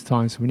 days'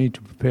 time, so we need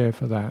to prepare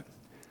for that.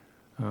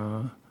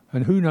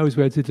 And who knows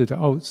where to do that?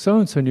 Oh,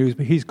 so-and-so knows,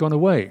 but he's gone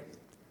away.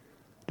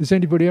 Does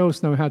anybody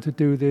else know how to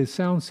do their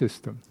sound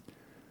system?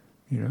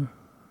 And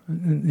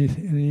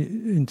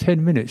in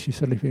 10 minutes, you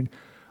suddenly think,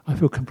 I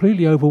feel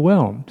completely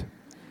overwhelmed.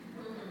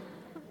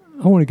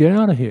 I want to get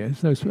out of here.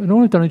 And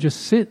all I've done is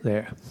just sit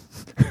there.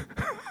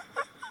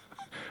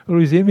 All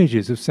these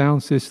images of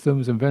sound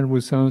systems and Venerable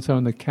so-and-so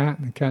and the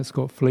cat's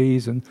got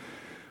fleas and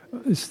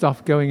there's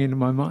stuff going into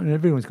my mind and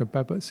everyone's got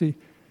bad. But see,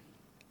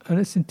 and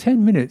it's in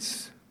 10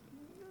 minutes,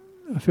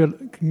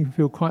 you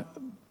feel quite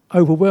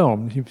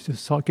overwhelmed. You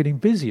just start getting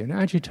busy and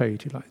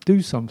agitated, like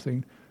do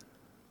something.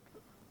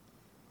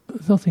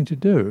 There's nothing to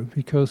do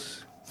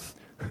because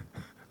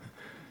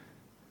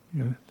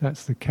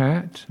that's the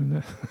cat,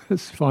 and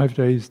that's 5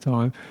 days'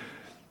 time.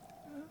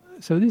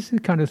 So this is the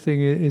kind of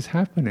thing is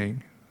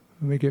happening.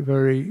 And we get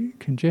very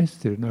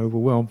congested and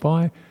overwhelmed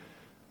by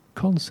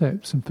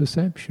concepts and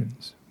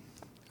perceptions.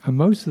 And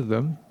most of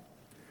them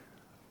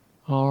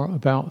are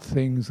about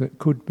things that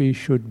could be,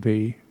 should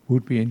be,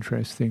 would be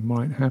interesting,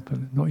 might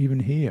happen, not even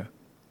here.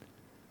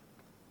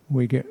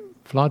 We get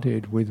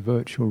flooded with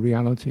virtual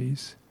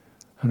realities,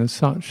 and as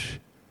such,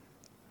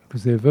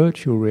 because they're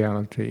virtual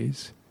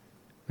realities,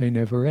 they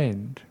never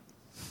end,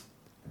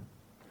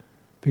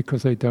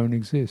 because they don't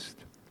exist.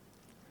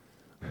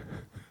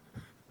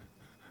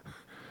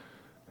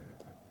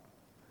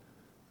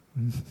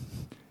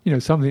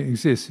 Something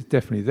exists, it's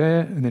definitely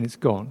there, and then it's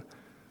gone.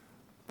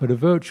 But a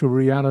virtual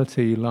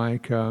reality,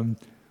 like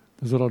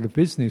there's a lot of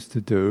business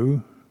to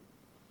do,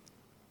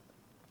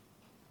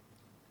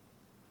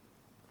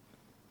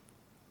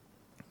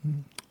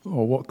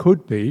 or what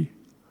could be,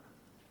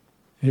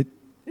 it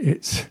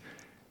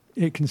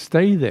can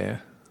stay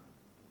there.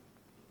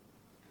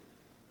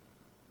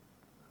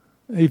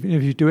 Even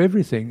if you do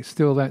everything,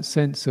 still that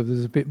sense of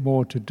there's a bit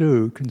more to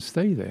do can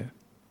stay there,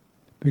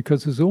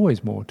 because there's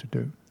always more to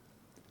do.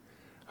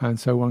 And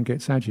so one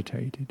gets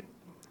agitated.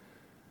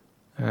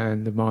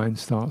 And the mind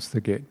starts to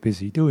get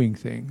busy doing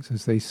things.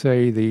 As they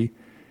say, the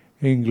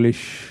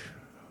English,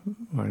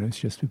 well, it's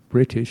just a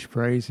British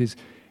phrase, is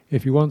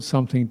if you want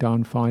something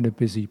done, find a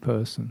busy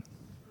person.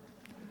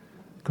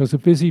 Because a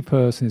busy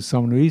person is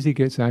someone who easily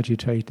gets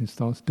agitated and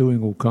starts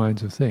doing all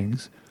kinds of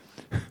things,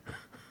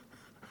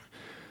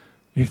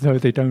 even though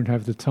they don't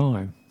have the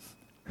time.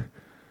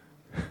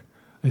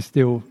 They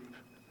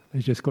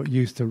just got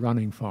used to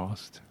running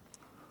fast.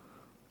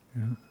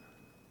 Yeah.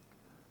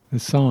 The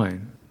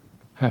sign,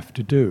 have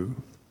to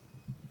do,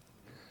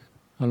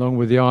 along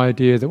with the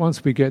idea that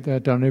once we get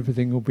that done,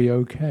 everything will be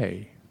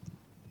okay,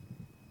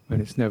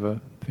 and it's never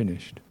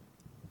finished.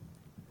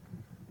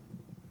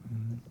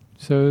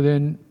 So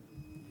then,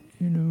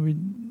 we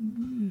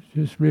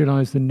just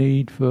realize the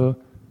need for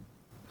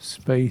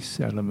space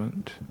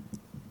element.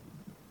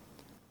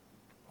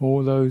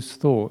 All those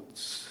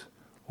thoughts,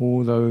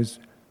 all those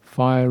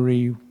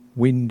fiery,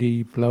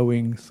 windy,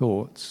 blowing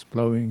thoughts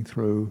blowing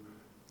through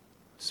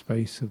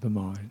space of the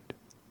mind.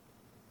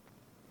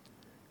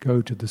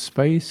 Go to the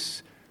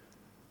space,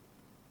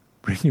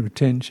 bring your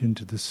attention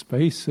to the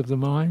space of the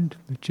mind,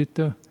 the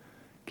citta,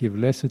 give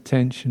less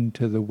attention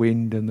to the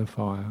wind and the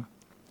fire.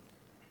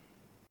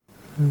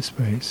 And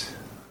space.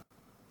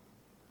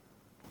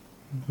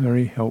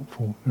 Very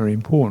helpful, very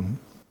important.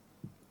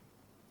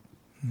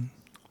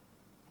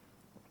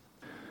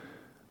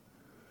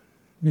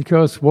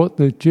 Because what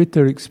the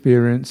citta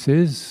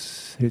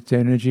experiences, its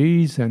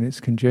energies and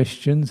its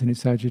congestions and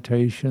its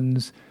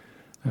agitations,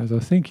 as I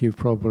think you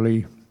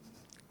probably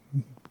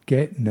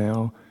get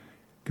now,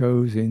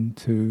 goes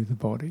into the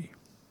body.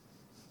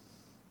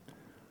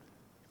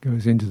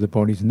 Goes into the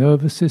body's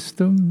nervous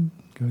system,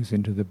 goes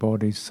into the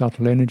body's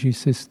subtle energy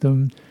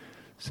system.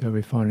 So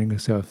we're finding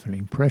ourselves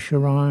feeling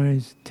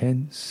pressurized,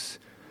 tense,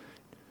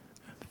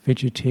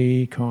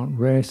 fidgety, can't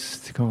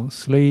rest, can't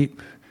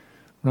sleep,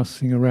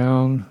 rustling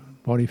around.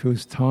 Body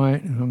feels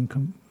tight,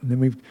 and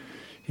then you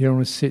don't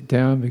want to sit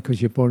down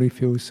because your body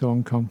feels so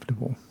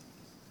uncomfortable.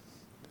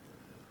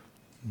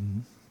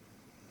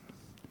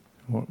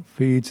 What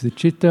feeds the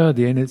citta,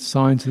 the innate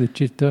signs of the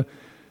citta,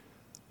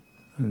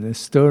 and the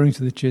stirrings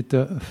of the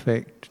citta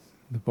affect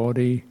the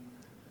body,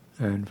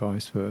 and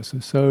vice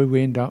versa. So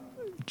we end up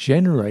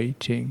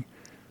generating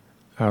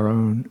our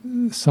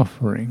own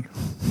suffering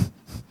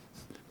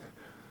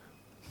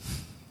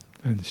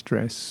and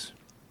stress.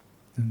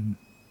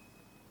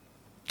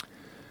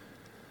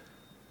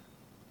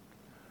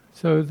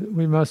 So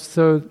we must,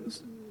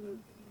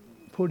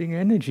 putting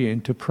energy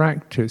into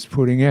practice,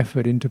 putting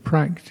effort into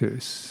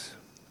practice.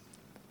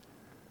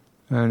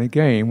 And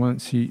again,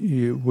 once we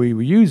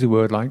use a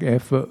word like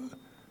effort,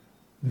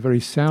 the very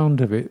sound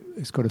of it,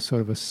 it's got a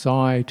sort of a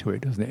sigh to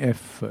it, doesn't it?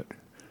 Effort.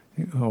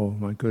 Oh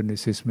my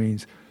goodness, this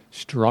means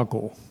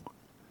struggle,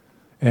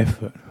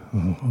 effort.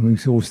 Oh, I'm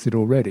exhausted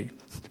already.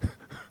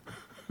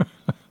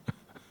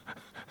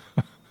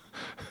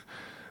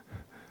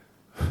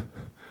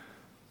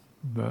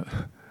 But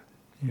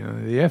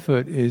the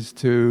effort is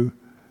to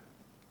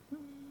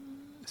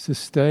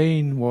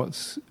sustain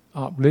what's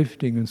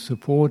uplifting and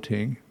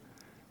supporting,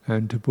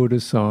 and to put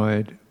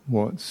aside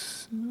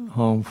what's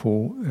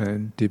harmful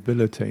and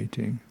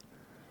debilitating.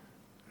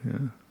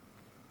 Yeah.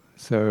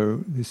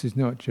 So this is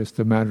not just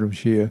a matter of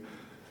sheer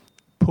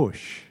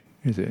push,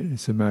 is it?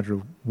 It's a matter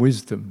of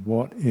wisdom.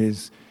 What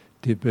is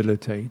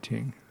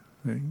debilitating?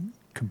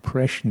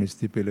 Compression is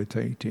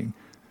debilitating.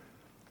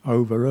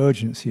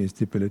 Over-urgency is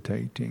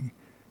debilitating.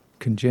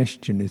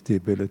 Congestion is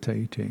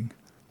debilitating.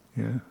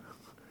 Yeah.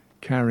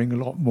 Carrying a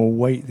lot more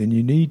weight than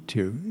you need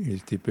to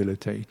is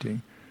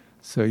debilitating.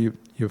 So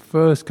your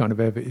first kind of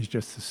effort is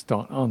just to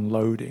start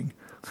unloading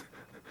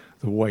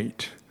the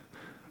weight,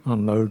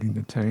 unloading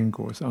the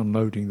tangles,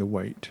 unloading the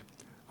weight,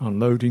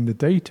 unloading the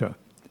data.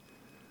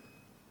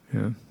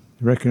 Yeah.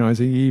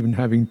 Recognizing even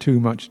having too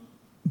much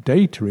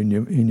data in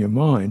your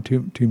mind,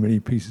 too many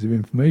pieces of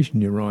information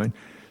in your mind,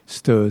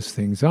 stirs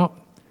things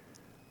up,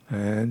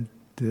 and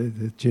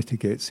the citta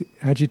gets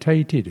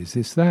agitated. Is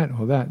this that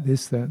or that?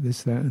 This that,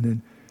 and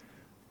then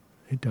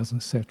it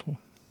doesn't settle.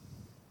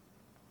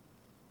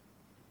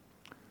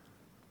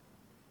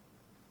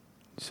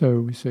 So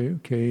we say,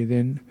 okay,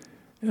 then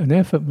an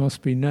effort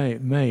must be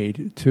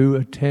made to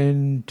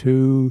attend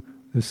to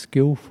the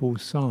skillful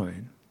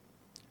sign.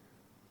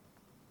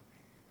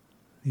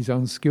 These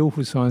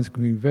unskillful signs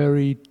can be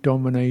very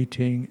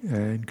dominating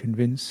and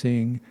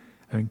convincing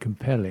and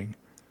compelling.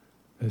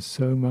 There's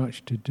so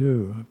much to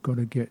do. I've got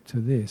to get to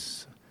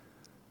this.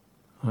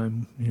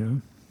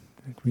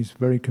 It's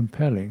very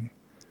compelling.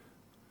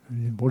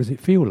 And what does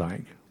it feel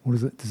like?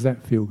 Does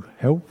that feel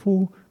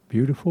helpful,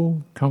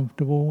 beautiful,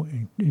 comfortable,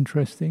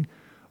 interesting?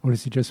 Or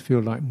does it just feel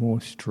like more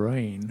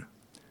strain?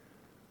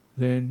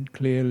 Then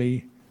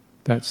clearly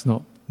that's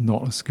not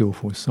a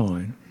skillful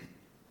sign.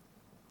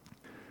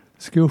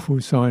 Skillful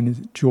sign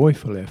is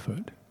joyful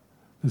effort.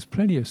 There's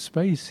plenty of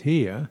space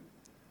here.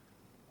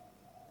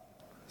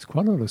 There's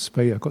quite a lot of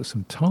space. I've got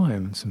some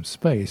time and some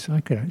space.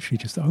 I could actually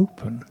just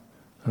open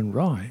and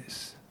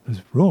rise.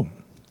 There's room.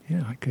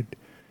 Yeah, I could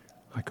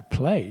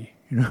play,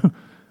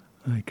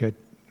 I could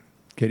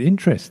get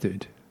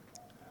interested.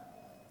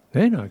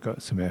 Then I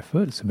got some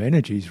effort, some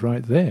energies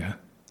right there.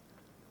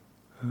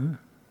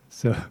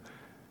 So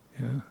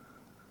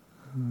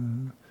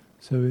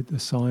it's a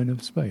sign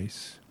of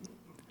space.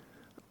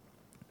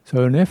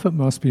 So an effort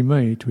must be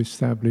made to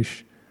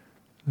establish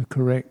the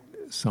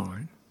correct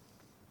sign.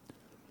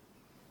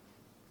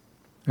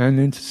 And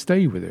then to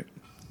stay with it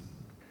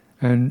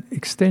and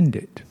extend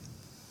it.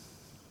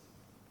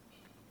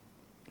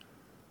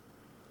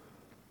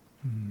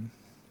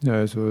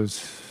 So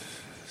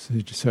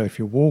if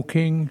you're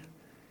walking,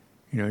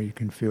 you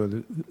can feel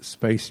the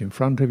space in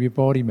front of your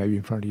body, maybe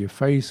in front of your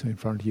face or in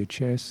front of your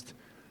chest.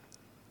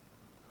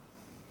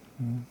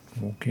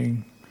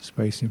 Walking,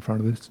 space in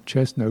front of the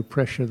chest, no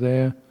pressure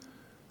there.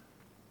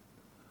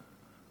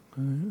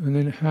 And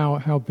then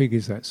how big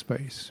is that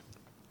space?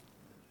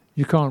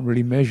 You can't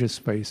really measure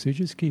space, so you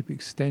just keep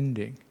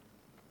extending.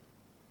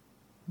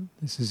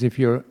 It's as if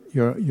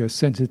your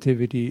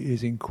sensitivity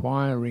is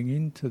inquiring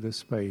into the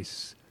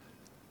space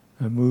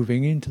and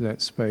moving into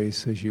that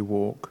space as you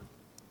walk,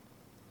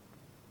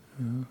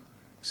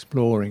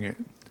 exploring it.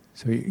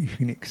 So you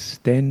can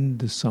extend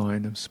the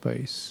sign of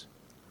space.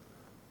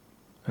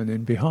 And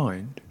then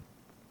behind.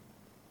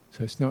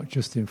 So it's not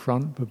just in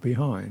front, but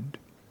behind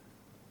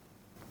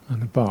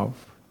and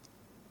above.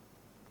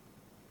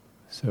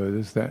 So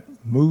there's that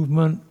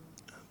movement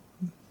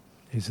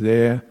is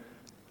there,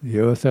 the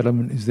earth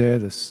element is there,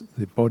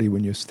 the body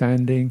when you're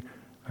standing,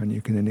 and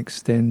you can then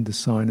extend the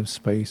sign of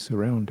space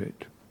around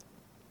it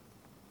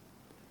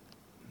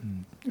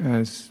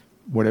as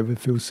whatever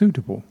feels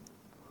suitable.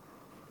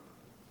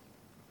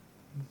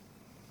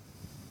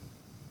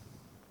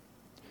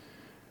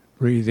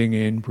 Breathing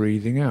in,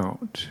 breathing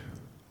out.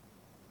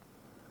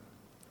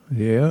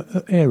 The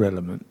air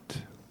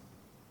element.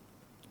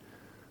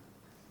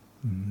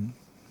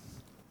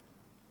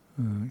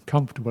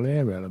 Comfortable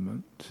air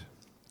element.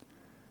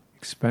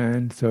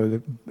 Expand, so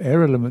the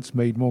air element's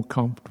made more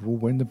comfortable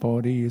when the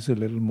body is a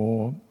little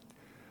more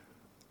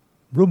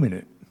room in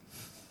it.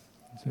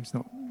 So it's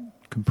not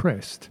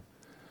compressed.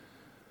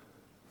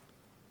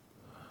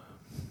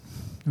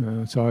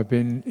 So I've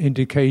been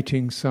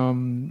indicating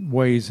some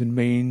ways and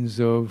means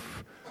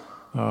of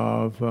your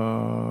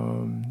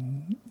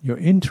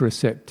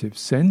interoceptive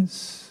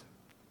sense,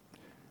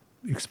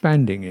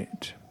 expanding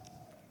it.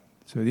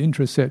 So the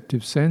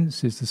interoceptive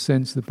sense is the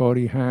sense the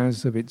body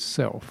has of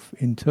itself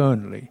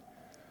internally.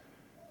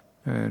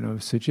 And I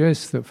would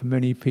suggest that for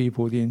many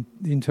people the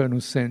internal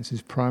sense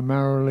is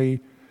primarily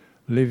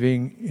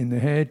living in the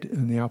head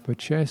and the upper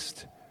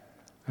chest,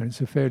 and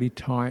it's a fairly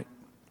tight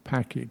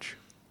package.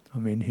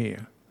 I'm in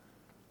here.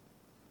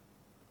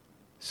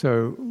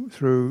 So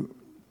through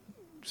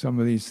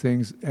some of these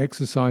things,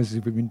 exercises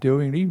we've been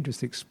doing, and even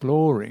just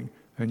exploring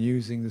and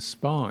using the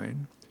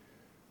spine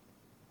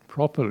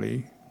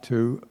properly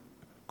to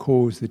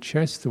cause the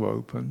chest to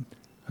open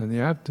and the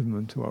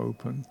abdomen to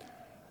open,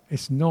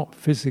 it's not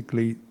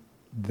physically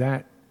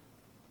that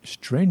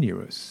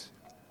strenuous.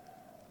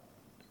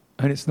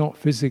 And it's not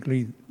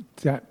physically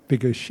that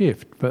big a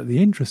shift, but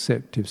the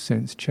interoceptive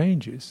sense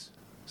changes.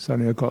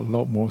 Suddenly I've got a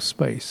lot more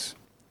space.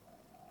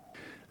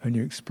 And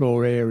you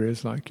explore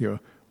areas like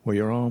where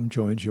your arm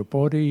joins your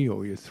body,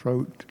 or your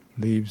throat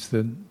leaves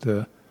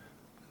the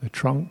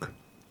trunk,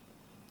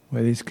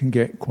 where these can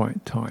get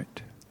quite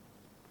tight.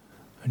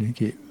 And you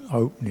keep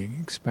opening,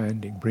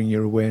 expanding, bring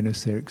your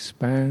awareness there,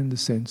 expand the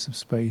sense of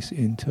space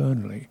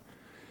internally.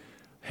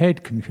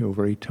 Head can feel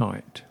very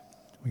tight.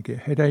 We get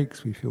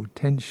headaches, we feel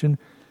tension,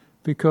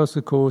 because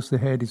of course the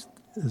head is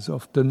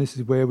often, this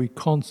is where we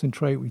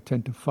concentrate, we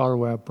tend to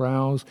furrow our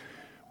brows,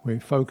 we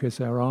focus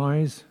our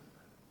eyes,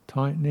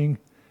 tightening,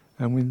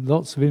 and with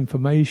lots of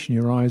information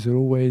your eyes are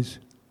always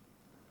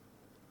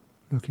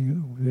looking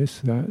at this,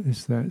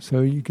 that.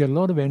 So you get a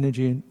lot of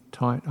energy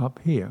tight up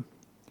here.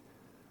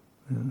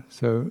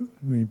 So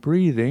we're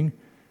breathing,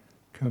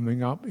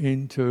 coming up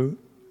into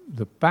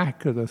the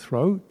back of the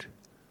throat,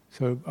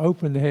 so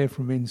open the hair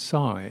from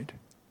inside.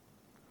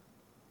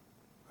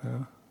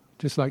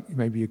 Just like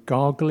maybe you're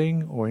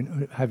gargling or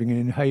having an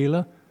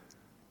inhaler.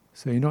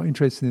 So you're not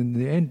interested in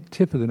the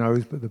tip of the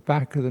nose, but the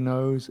back of the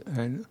nose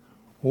and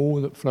all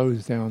that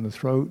flows down the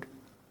throat,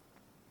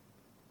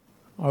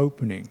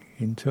 opening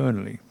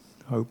internally,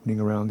 opening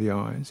around the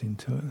eyes,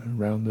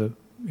 internally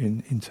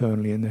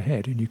in the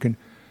head. And you can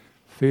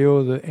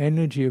feel the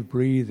energy of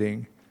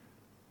breathing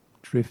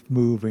drift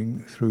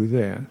moving through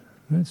there.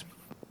 That's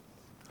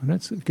And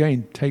that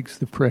again takes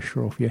the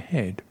pressure off your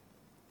head,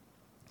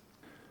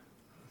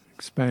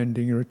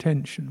 expanding your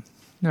attention.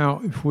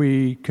 Now, if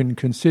we can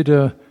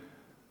consider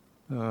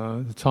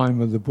the time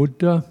of the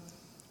Buddha,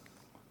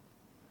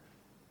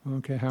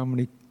 okay, how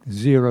many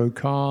zero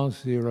cars,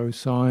 zero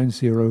signs,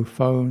 zero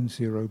phones,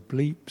 zero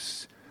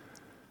bleeps,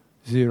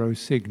 zero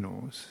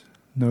signals,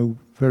 no,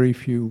 very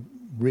few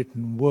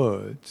written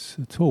words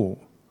at all.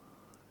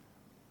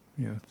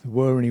 You know, if there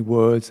were any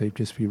words, they'd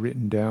just be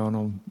written down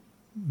on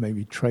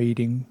maybe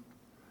trading.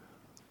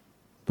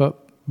 But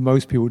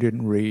most people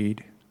didn't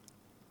read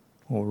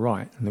or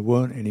write, and there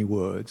weren't any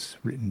words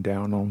written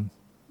down on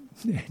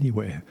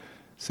anywhere.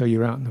 So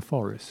you're out in the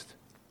forest.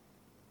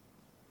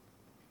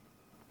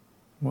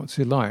 What's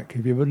it like?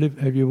 Have you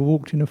ever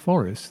walked in a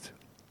forest?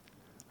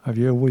 Have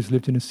you always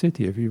lived in a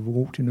city? Have you ever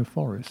walked in a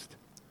forest?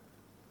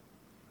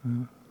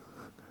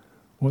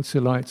 What's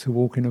it like to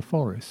walk in a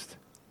forest?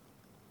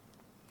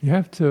 You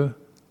have to,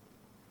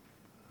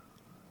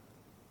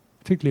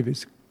 particularly if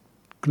it's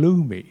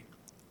gloomy,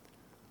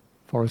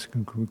 forest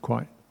can be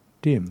quite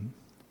dim.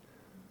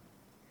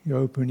 You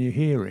open your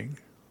hearing.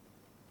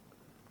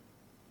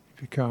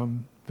 You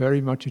become very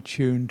much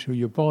attuned to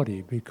your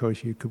body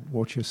because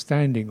what you're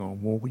standing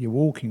on, what you're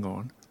walking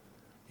on,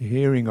 your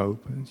hearing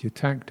opens, your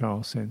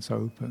tactile sense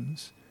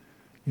opens,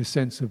 your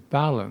sense of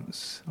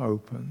balance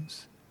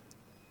opens,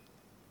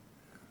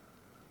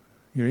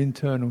 your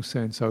internal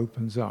sense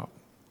opens up.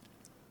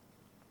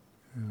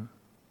 Yeah.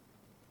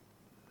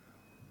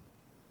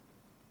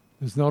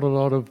 There's not a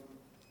lot of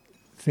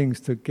things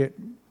to get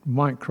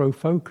micro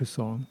focus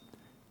on.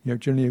 You have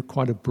generally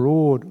quite a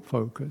broad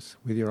focus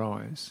with your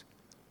eyes,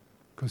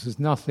 because there's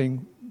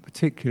nothing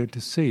particular to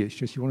see. It's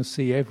just you want to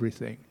see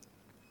everything,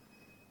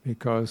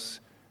 because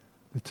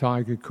the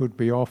tiger could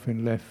be off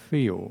in left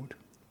field.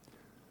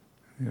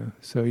 Yeah.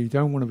 So you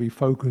don't want to be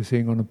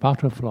focusing on a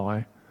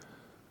butterfly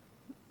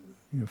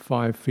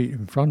 5 feet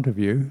in front of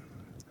you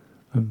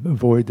and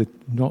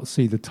not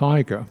see the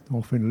tiger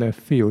off in left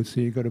field.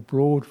 So you've got a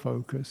broad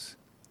focus.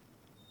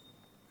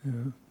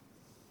 Yeah.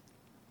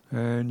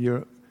 And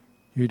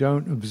you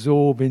don't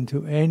absorb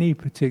into any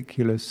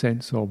particular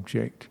sense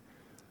object,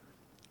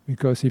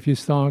 because if you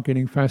start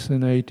getting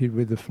fascinated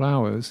with the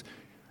flowers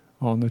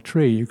on the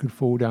tree, you could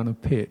fall down a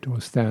pit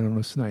or stand on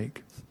a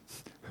snake.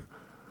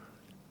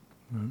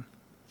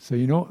 So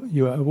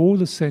all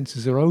the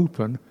senses are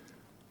open,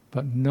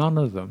 but none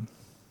of them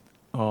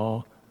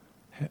are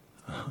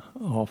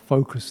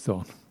focused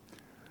on.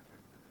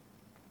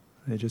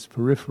 They're just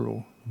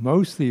peripheral.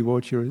 Mostly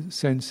what you're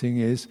sensing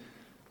is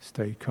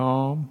stay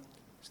calm,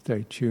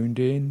 stay tuned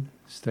in,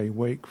 stay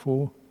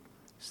wakeful,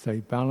 stay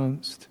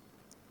balanced,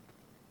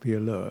 be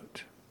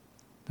alert.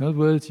 In other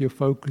words, you're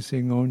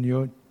focusing on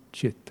your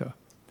citta,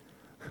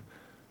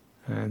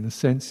 and the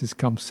senses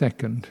come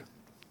second.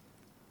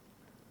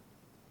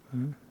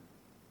 And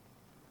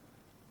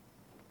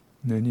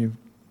then you're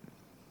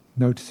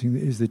noticing,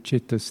 is the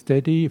citta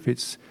steady? If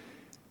it's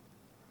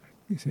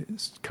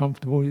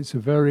comfortable, it's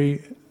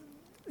very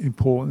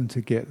important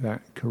to get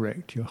that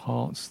correct, your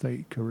heart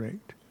state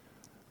correct.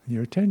 And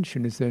your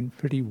attention is then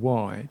pretty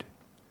wide.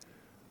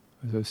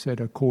 As I said,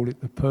 I call it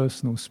the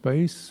personal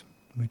space,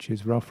 which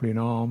is roughly an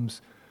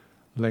arm's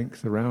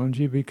length around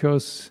you,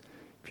 because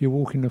if you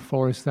walk in the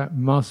forest, that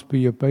must be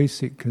your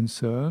basic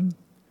concern,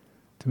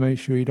 to make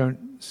sure you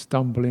don't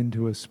stumble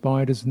into a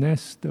spider's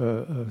nest,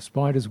 a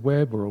spider's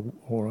web,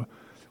 or a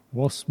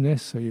wasp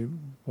nest. So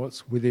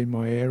what's within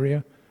my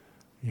area,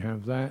 you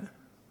have that,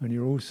 and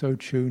you're also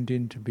tuned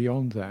into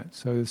beyond that.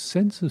 So the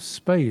sense of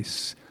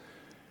space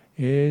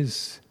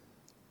is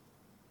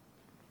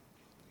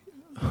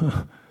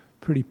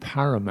pretty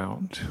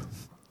paramount,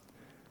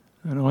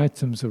 and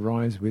items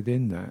arise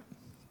within that.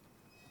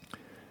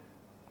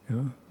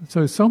 Yeah.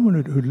 So someone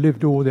who'd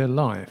lived all their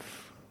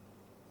life,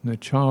 and their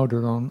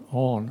childhood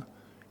on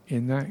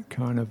in that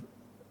kind of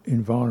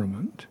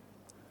environment,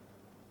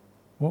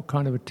 what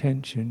kind of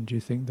attention do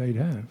you think they'd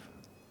have?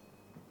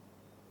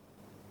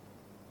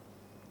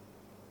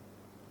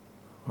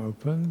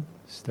 Open,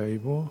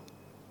 stable,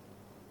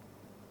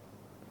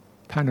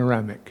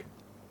 panoramic,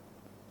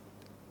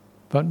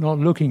 but not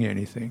looking at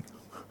anything,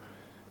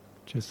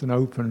 just an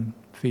open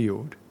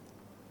field,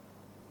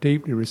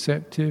 deeply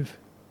receptive,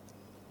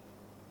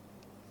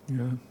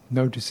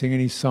 noticing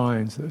any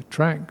signs that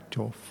attract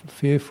or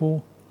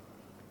fearful,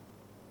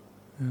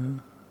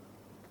 the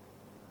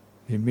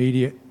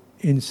immediate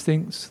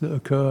instincts that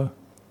occur,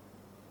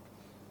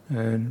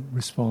 and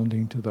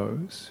responding to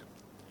those.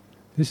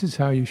 This is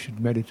how you should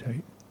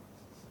meditate.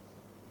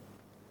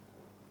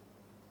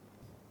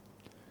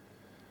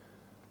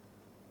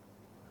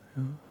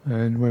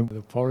 And when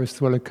the forest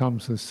dweller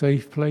comes to a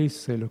safe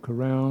place, they look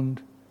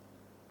around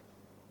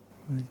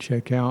and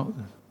check out.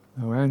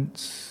 No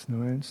ants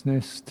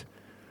nest.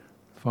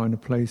 Find a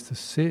place to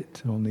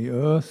sit on the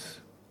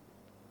earth.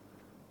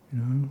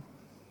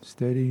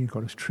 Steady. You've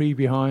got a tree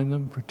behind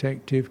them,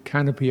 protective,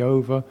 canopy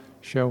over,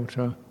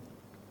 shelter.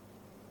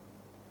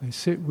 They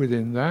sit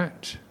within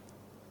that.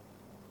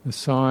 The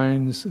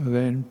signs are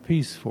then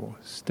peaceful,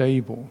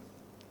 stable,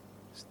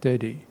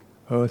 steady,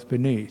 earth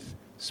beneath,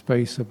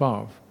 space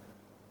above.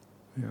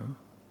 You know.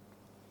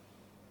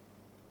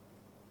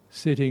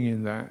 Sitting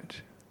in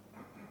that,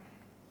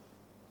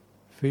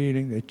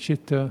 feeling the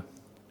citta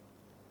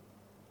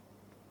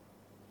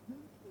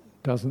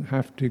doesn't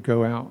have to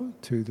go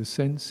out to the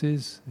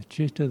senses. The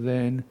citta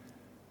then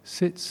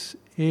sits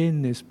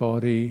in this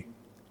body,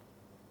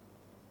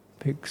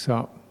 picks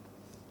up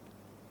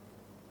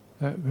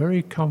that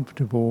very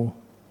comfortable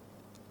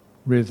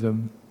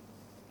rhythm,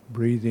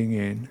 breathing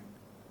in,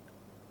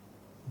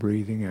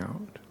 breathing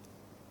out.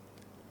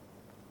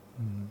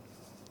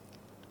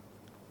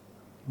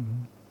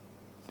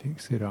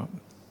 Picks it up.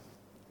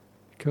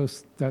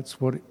 Because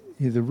that's what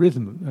the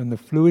rhythm and the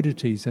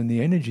fluidities and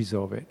the energies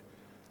of it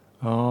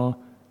are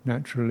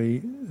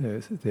naturally,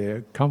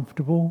 they're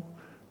comfortable,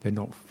 they're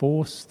not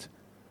forced,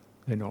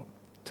 they're not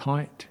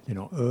tight, they're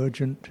not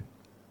urgent,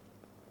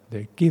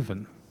 they're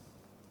given.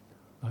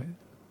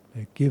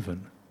 They're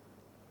given.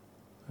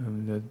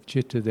 And the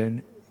citta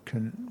then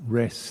can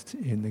rest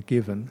in the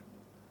given.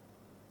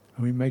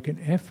 And we make an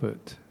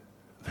effort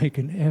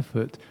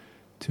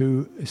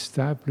to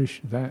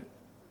establish that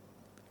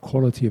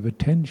quality of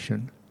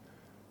attention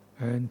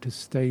and to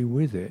stay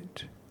with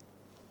it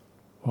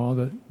while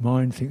the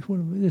mind thinks, what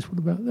about this, what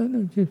about that?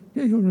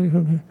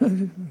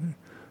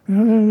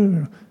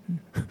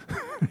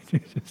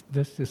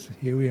 That's just,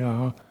 here we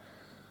are,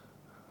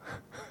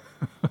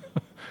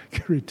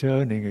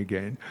 returning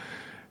again,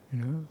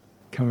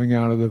 coming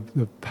out of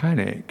the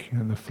panic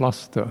and the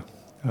fluster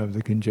of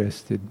the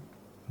congested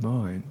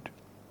mind.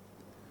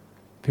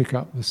 Pick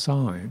up the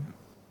sign.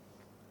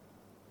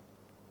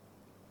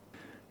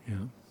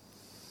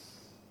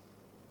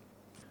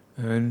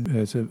 And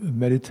as a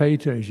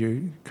meditator, as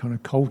you're kind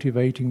of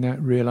cultivating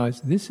that,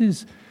 realize this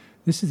is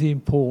the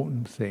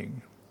important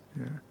thing.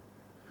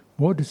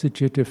 What does the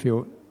citta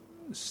feel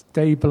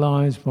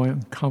stabilized by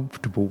and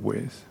comfortable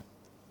with?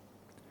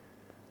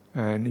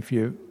 And if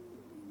your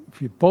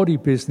body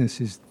business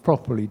is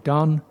properly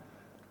done,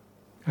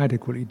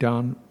 adequately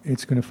done,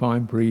 it's going to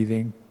find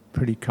breathing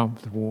pretty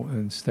comfortable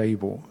and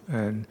stable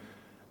and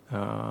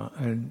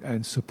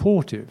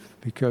supportive.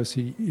 Because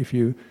if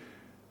you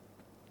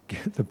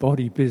get the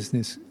body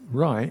business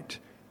right,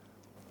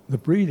 the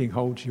breathing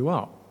holds you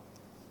up.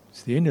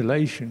 It's the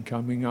inhalation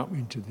coming up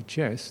into the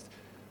chest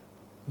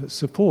that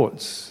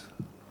supports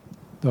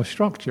the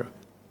structure.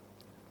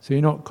 So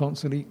you're not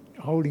constantly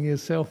holding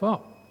yourself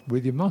up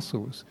with your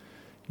muscles.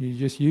 You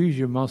just use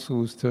your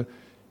muscles to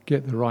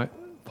get the right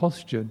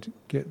posture, to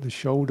get the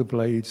shoulder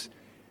blades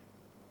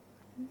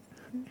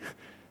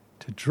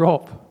to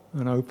drop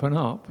and open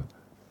up,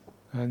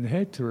 and the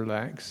head to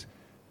relax.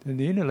 Then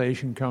the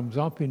inhalation comes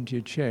up into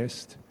your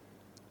chest,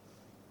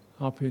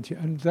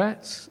 and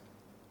that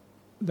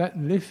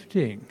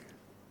lifting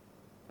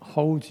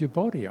holds your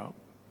body up.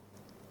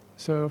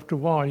 So after a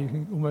while you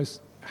can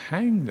almost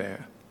hang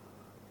there,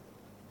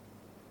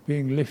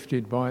 being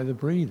lifted by the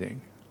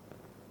breathing.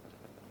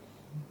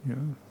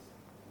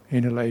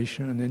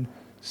 Inhalation and then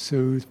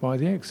soothed by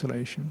the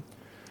exhalation.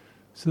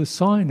 So the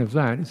sign of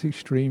that is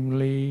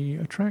extremely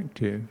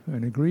attractive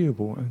and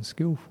agreeable and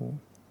skillful.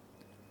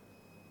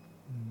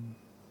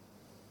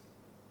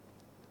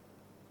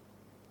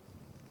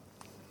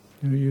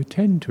 You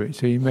attend to it,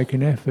 so you make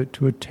an effort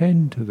to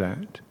attend to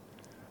that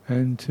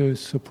and to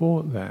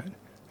support that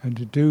and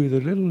to do the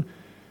little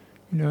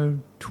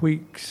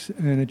tweaks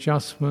and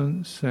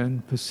adjustments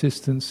and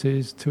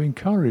persistencies to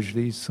encourage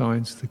these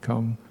signs to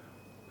come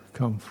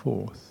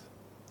forth.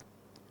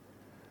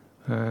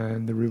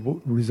 And the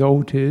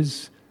result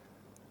is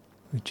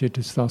the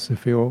citta starts to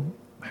feel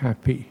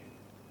happy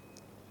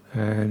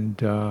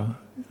and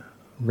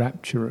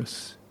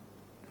rapturous.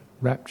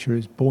 Rapture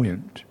is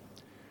buoyant.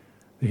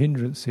 The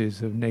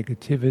hindrances of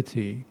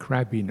negativity,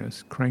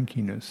 crabbiness,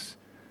 crankiness,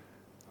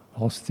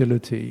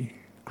 hostility,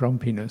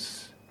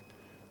 grumpiness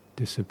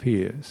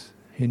disappears.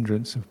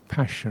 Hindrance of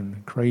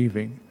passion,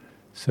 craving,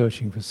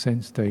 searching for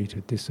sense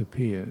data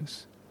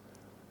disappears.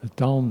 The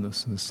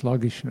dullness and the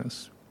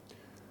sluggishness,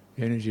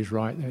 the energy is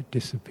right, that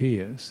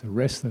disappears. The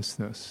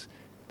restlessness,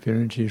 if the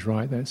energy is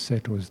right, that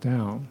settles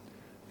down.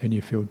 Then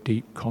you feel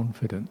deep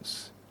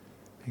confidence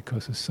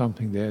because there's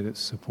something there that's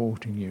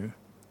supporting you.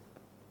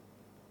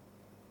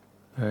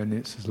 And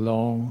it's as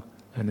long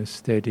and as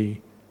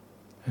steady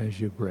as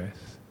your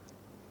breath.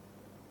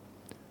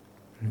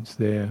 And it's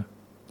there,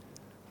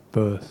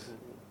 birth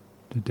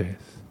to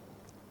death.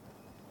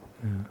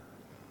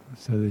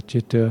 So the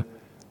citta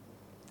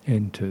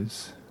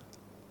enters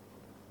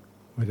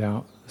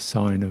without a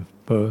sign of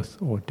birth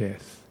or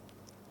death,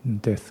 and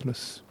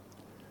deathless,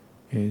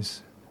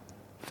 is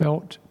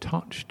felt,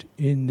 touched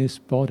in this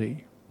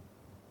body,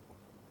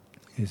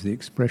 is the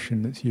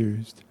expression that's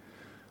used.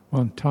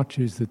 One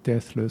touches the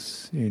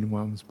deathless in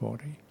one's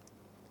body.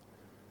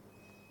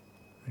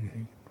 And you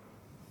think,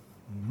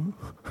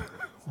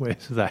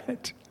 where's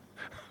that?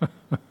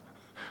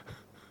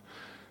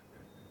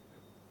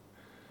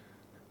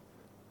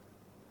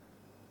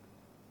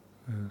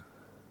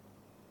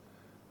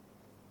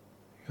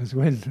 Because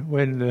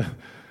when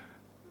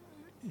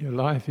your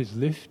life is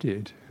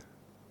lifted,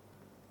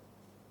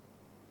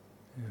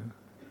 Yeah.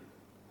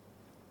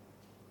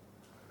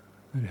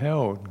 And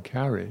held and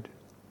carried.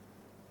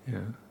 Yeah.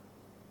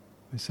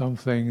 It's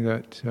something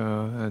that,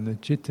 and the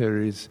citta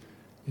is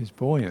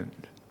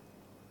buoyant.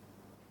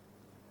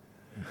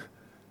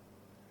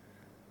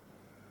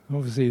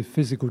 Obviously,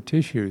 physical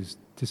tissues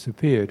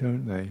disappear,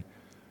 don't they?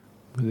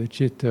 But the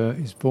citta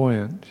is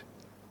buoyant,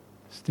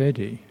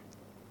 steady.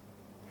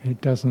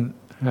 It doesn't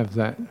have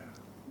the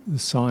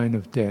sign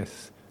of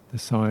death, the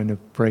sign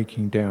of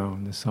breaking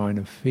down, the sign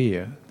of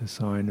fear, the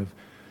sign of,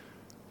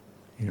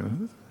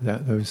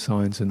 that those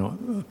signs are not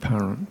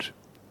apparent.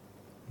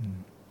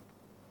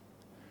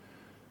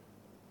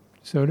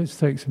 So let's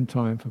take some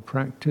time for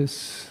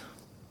practice.